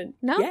wanted...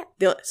 No?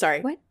 Yeah.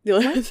 Sorry. What? The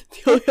only other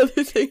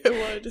thing I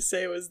wanted to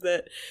say was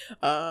that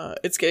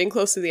it's getting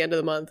close to the end of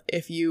the month.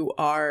 If you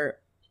are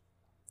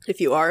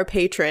a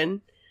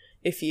patron,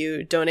 if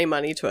you donate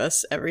money to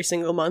us every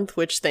single month,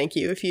 which thank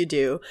you if you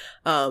do,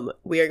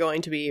 we are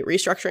going to be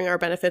restructuring our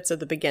benefits at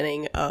the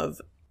beginning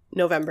of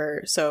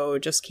November. So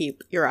just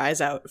keep your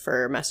eyes out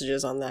for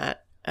messages on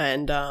that.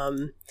 And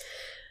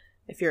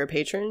if you're a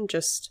patron,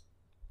 just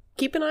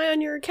keep an eye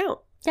on your account.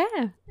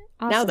 Yeah.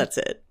 Awesome. Now that's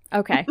it.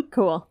 Okay,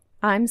 cool.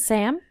 I'm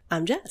Sam,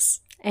 I'm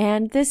Jess.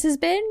 and this has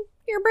been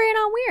Your Brain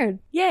on Weird.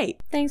 Yay.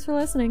 Thanks for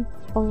listening.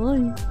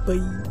 Bye.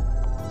 Bye.